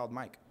going to be called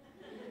Mike.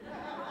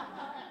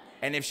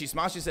 And if she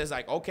smiles, she says,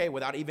 like, okay,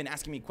 without even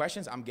asking me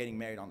questions, I'm getting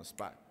married on the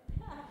spot.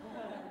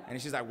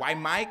 And she's like, why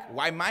Mike?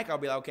 Why Mike? I'll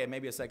be like, okay,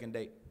 maybe a second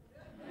date.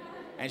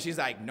 And she's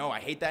like, no, I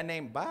hate that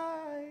name. Bye.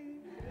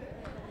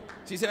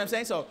 See what I'm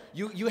saying? So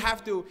you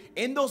have to,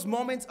 in those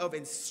moments of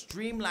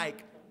extreme,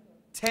 like,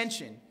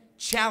 tension,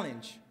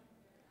 challenge,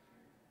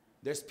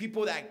 there's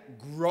people that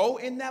grow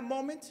in that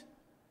moment,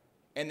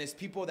 and there's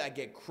people that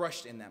get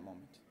crushed in that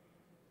moment.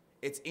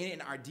 It's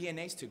in our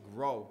DNAs to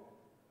grow.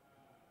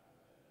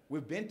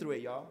 We've been through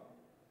it, y'all.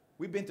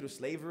 We've been through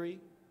slavery.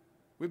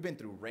 We've been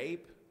through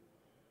rape.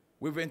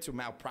 We've been through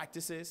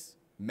malpractices,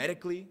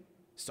 medically,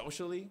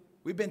 socially.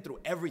 We've been through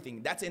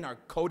everything. That's in our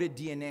coded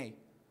DNA.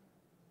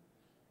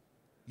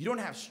 You don't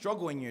have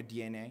struggle in your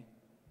DNA.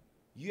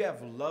 You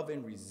have love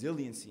and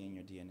resiliency in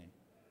your DNA.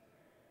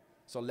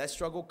 So let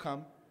struggle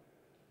come,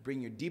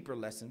 bring your deeper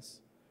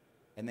lessons,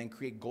 and then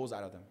create goals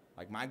out of them.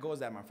 Like my goal is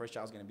that my first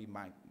child is going to be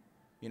mine,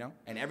 you know?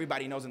 And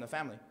everybody knows in the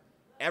family.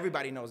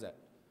 Everybody knows that.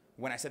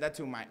 When I said that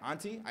to my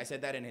auntie, I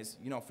said that in his,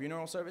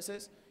 funeral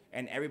services,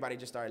 and everybody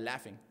just started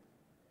laughing.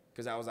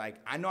 Because I was like,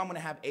 I know I'm going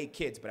to have 8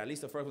 kids, but at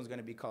least the first one's going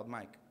to be called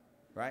Mike,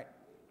 right?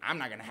 I'm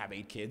not going to have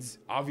 8 kids,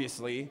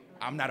 obviously.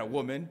 I'm not a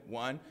woman,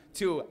 1.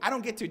 2, I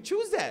don't get to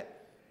choose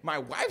that. My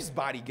wife's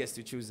body gets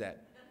to choose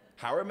that.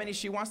 However many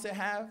she wants to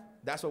have,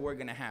 that's what we're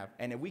going to have.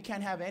 And if we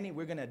can't have any,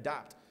 we're going to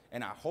adopt.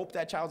 And I hope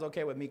that child's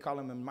okay with me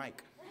calling him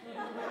Mike.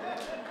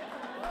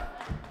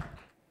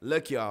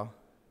 Look, y'all.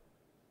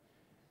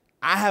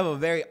 I have a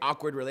very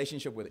awkward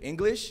relationship with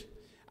English.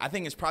 I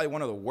think it's probably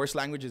one of the worst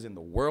languages in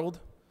the world.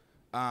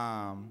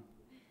 Yeah,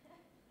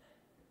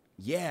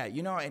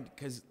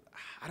 because,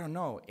 I don't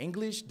know,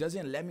 English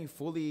doesn't let me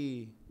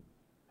fully,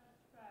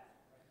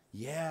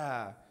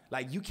 yeah,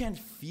 like you can't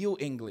feel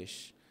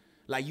English.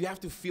 Like you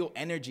have to feel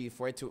energy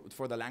for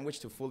the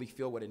language to fully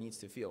feel what it needs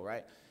to feel,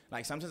 right?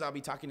 Like sometimes I'll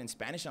be talking in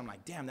Spanish, and I'm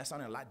like, damn, that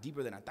sounded a lot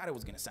deeper than I thought it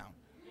was gonna sound.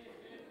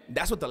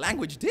 That's what the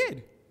language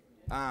did.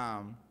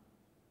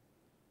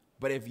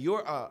 But if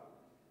you're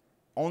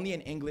only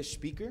an English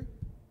speaker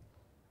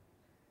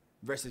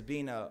versus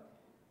being a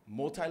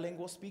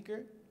multilingual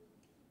speaker,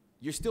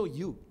 you're still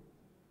you.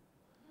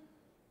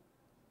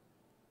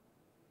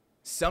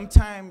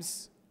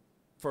 Sometimes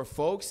for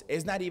folks,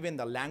 it's not even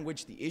the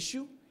language the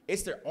issue,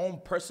 it's their own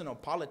personal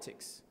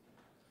politics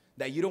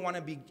that you don't want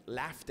to be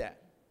laughed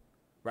at,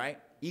 right?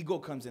 Ego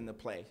comes into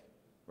play,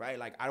 right?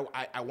 Like,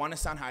 I want to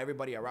sound how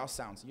everybody around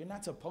sounds. You're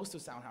not supposed to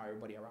sound how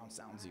everybody around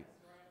sounds you.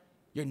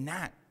 You're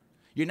not.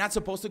 You're not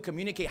supposed to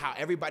communicate how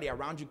everybody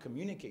around you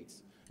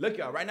communicates. Look,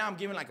 y'all, right now I'm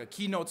giving like a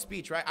keynote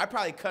speech, right? I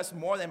probably cuss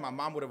more than my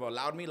mom would have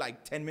allowed me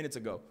like 10 minutes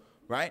ago,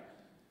 right?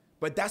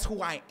 But that's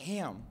who I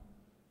am.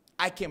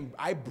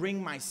 I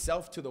bring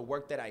myself to the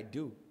work that I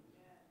do.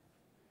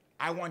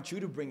 I want you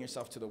to bring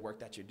yourself to the work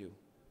that you do.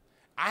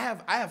 I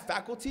have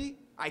faculty,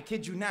 I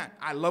kid you not,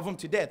 I love them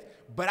to death,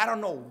 but I don't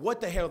know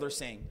what the hell they're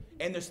saying,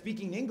 and they're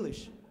speaking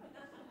English.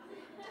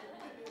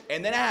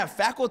 And then I have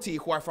faculty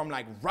who are from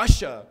like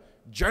Russia,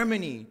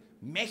 Germany,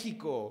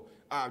 Mexico,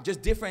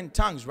 just different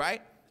tongues,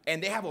 right?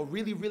 And they have a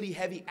really, really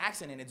heavy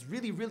accent, and it's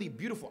really, really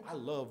beautiful. I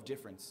love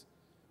difference.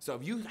 So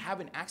if you have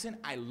an accent,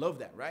 I love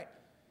that, right?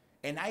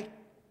 And I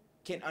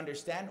can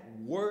understand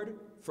word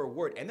for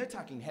word, and they're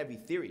talking heavy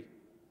theory,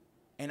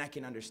 and I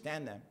can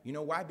understand them. You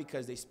know why?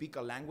 Because they speak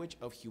a language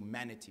of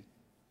humanity.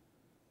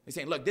 They're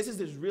saying, look, this is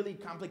this really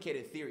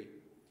complicated theory.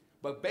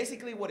 But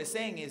basically what it's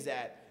saying is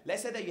that,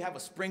 let's say that you have a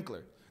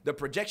sprinkler, the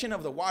projection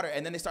of the water,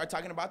 and then they start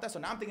talking about that. So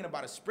now I'm thinking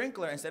about a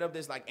sprinkler instead of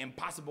this like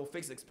impossible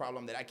physics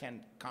problem that I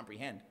can't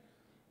comprehend.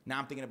 Now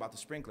I'm thinking about the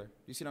sprinkler.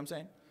 You see what I'm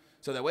saying?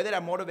 So the way that I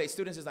motivate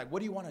students is like, what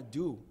do you want to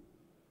do?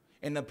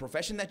 In the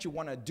profession that you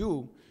want to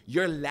do,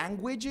 your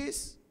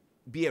languages,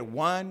 be it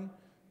 1,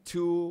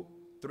 2,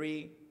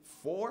 3,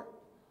 4,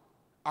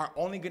 are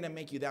only going to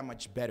make you that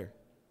much better.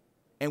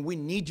 And we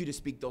need you to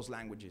speak those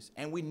languages.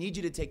 And we need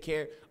you to take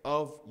care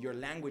of your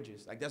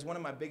languages. Like, that's one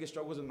of my biggest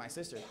struggles with my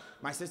sister.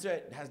 My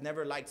sister has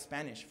never liked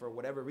Spanish for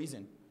whatever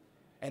reason.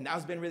 And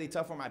that's been really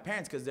tough for my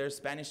parents because they're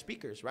Spanish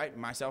speakers, right?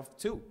 Myself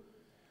too.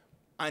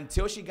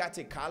 Until she got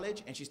to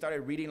college and she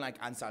started reading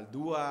like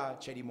Ansaldúa,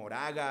 Chedi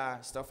Moraga,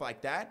 stuff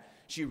like that,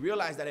 she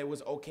realized that it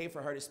was okay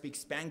for her to speak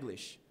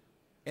Spanglish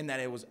and that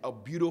it was a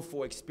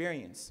beautiful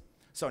experience.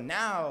 So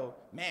now,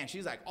 man,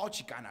 she's like, oh,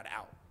 Chicana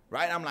out,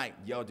 right? I'm like,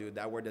 yo, dude,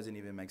 that word doesn't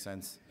even make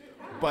sense.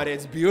 But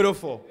it's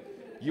beautiful.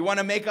 You want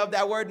to make up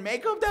that word?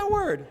 Make up that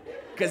word.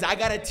 Because I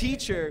got to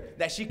teach her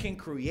that she can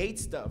create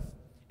stuff.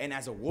 And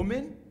as a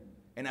woman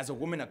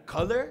of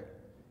color,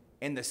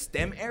 in the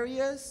STEM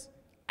areas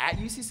at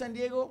UC San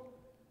Diego,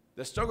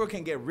 the struggle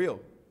can get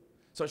real.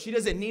 So she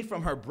doesn't need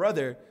from her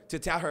brother to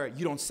tell her,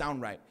 you don't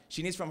sound right.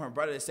 She needs from her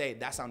brother to say,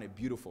 that sounded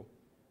beautiful.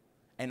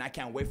 And I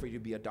can't wait for you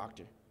to be a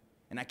doctor.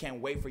 And I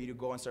can't wait for you to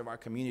go and serve our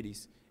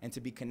communities and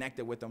to be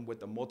connected with them with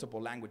the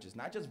multiple languages,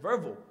 not just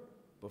verbal,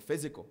 but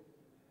physical.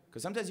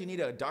 Because sometimes you need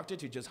a doctor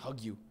to just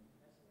hug you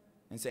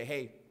and say,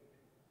 hey,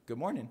 good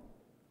morning,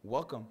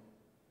 welcome.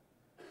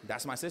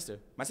 That's my sister.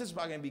 My sister's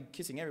probably gonna be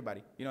kissing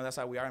everybody. You know, that's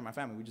how we are in my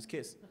family, we just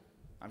kiss.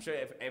 I'm sure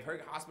if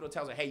her hospital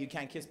tells her, hey, you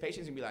can't kiss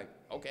patients, you'll be like,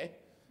 okay,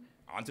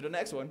 on to the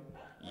next one.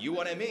 You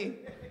wanted me.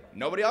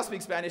 Nobody else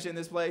speaks Spanish in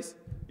this place.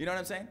 You know what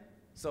I'm saying?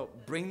 So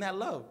bring that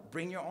love.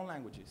 Bring your own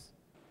languages.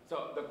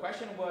 So the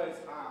question was,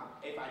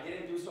 if I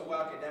didn't do so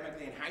well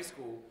academically in high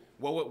school,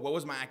 what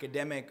was my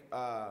academic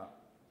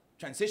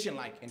transition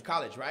like in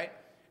college, right?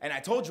 And I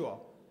told you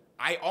all,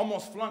 I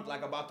almost flunked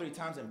like about 3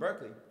 times in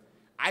Berkeley.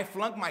 I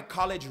flunked my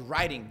college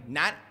writing,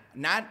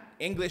 not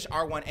English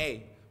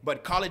R1A,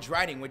 but college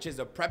writing, which is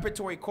a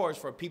preparatory course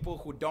for people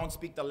who don't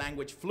speak the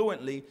language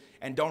fluently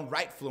and don't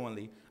write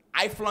fluently.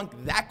 I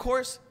flunked that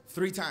course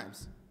 3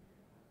 times.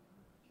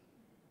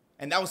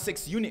 And that was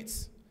 6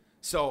 units.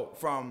 So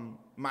from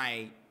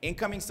my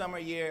incoming summer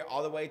year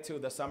all the way to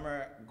the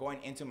summer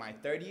going into my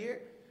 3rd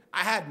year,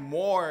 I had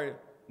more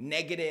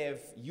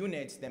negative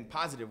units than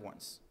positive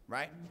ones,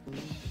 right?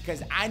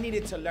 Because I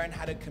needed to learn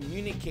how to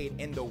communicate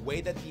in the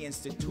way that the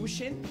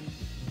institution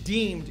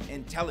deemed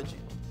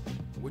intelligent,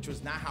 which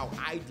was not how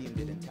I deemed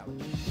it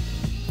intelligent.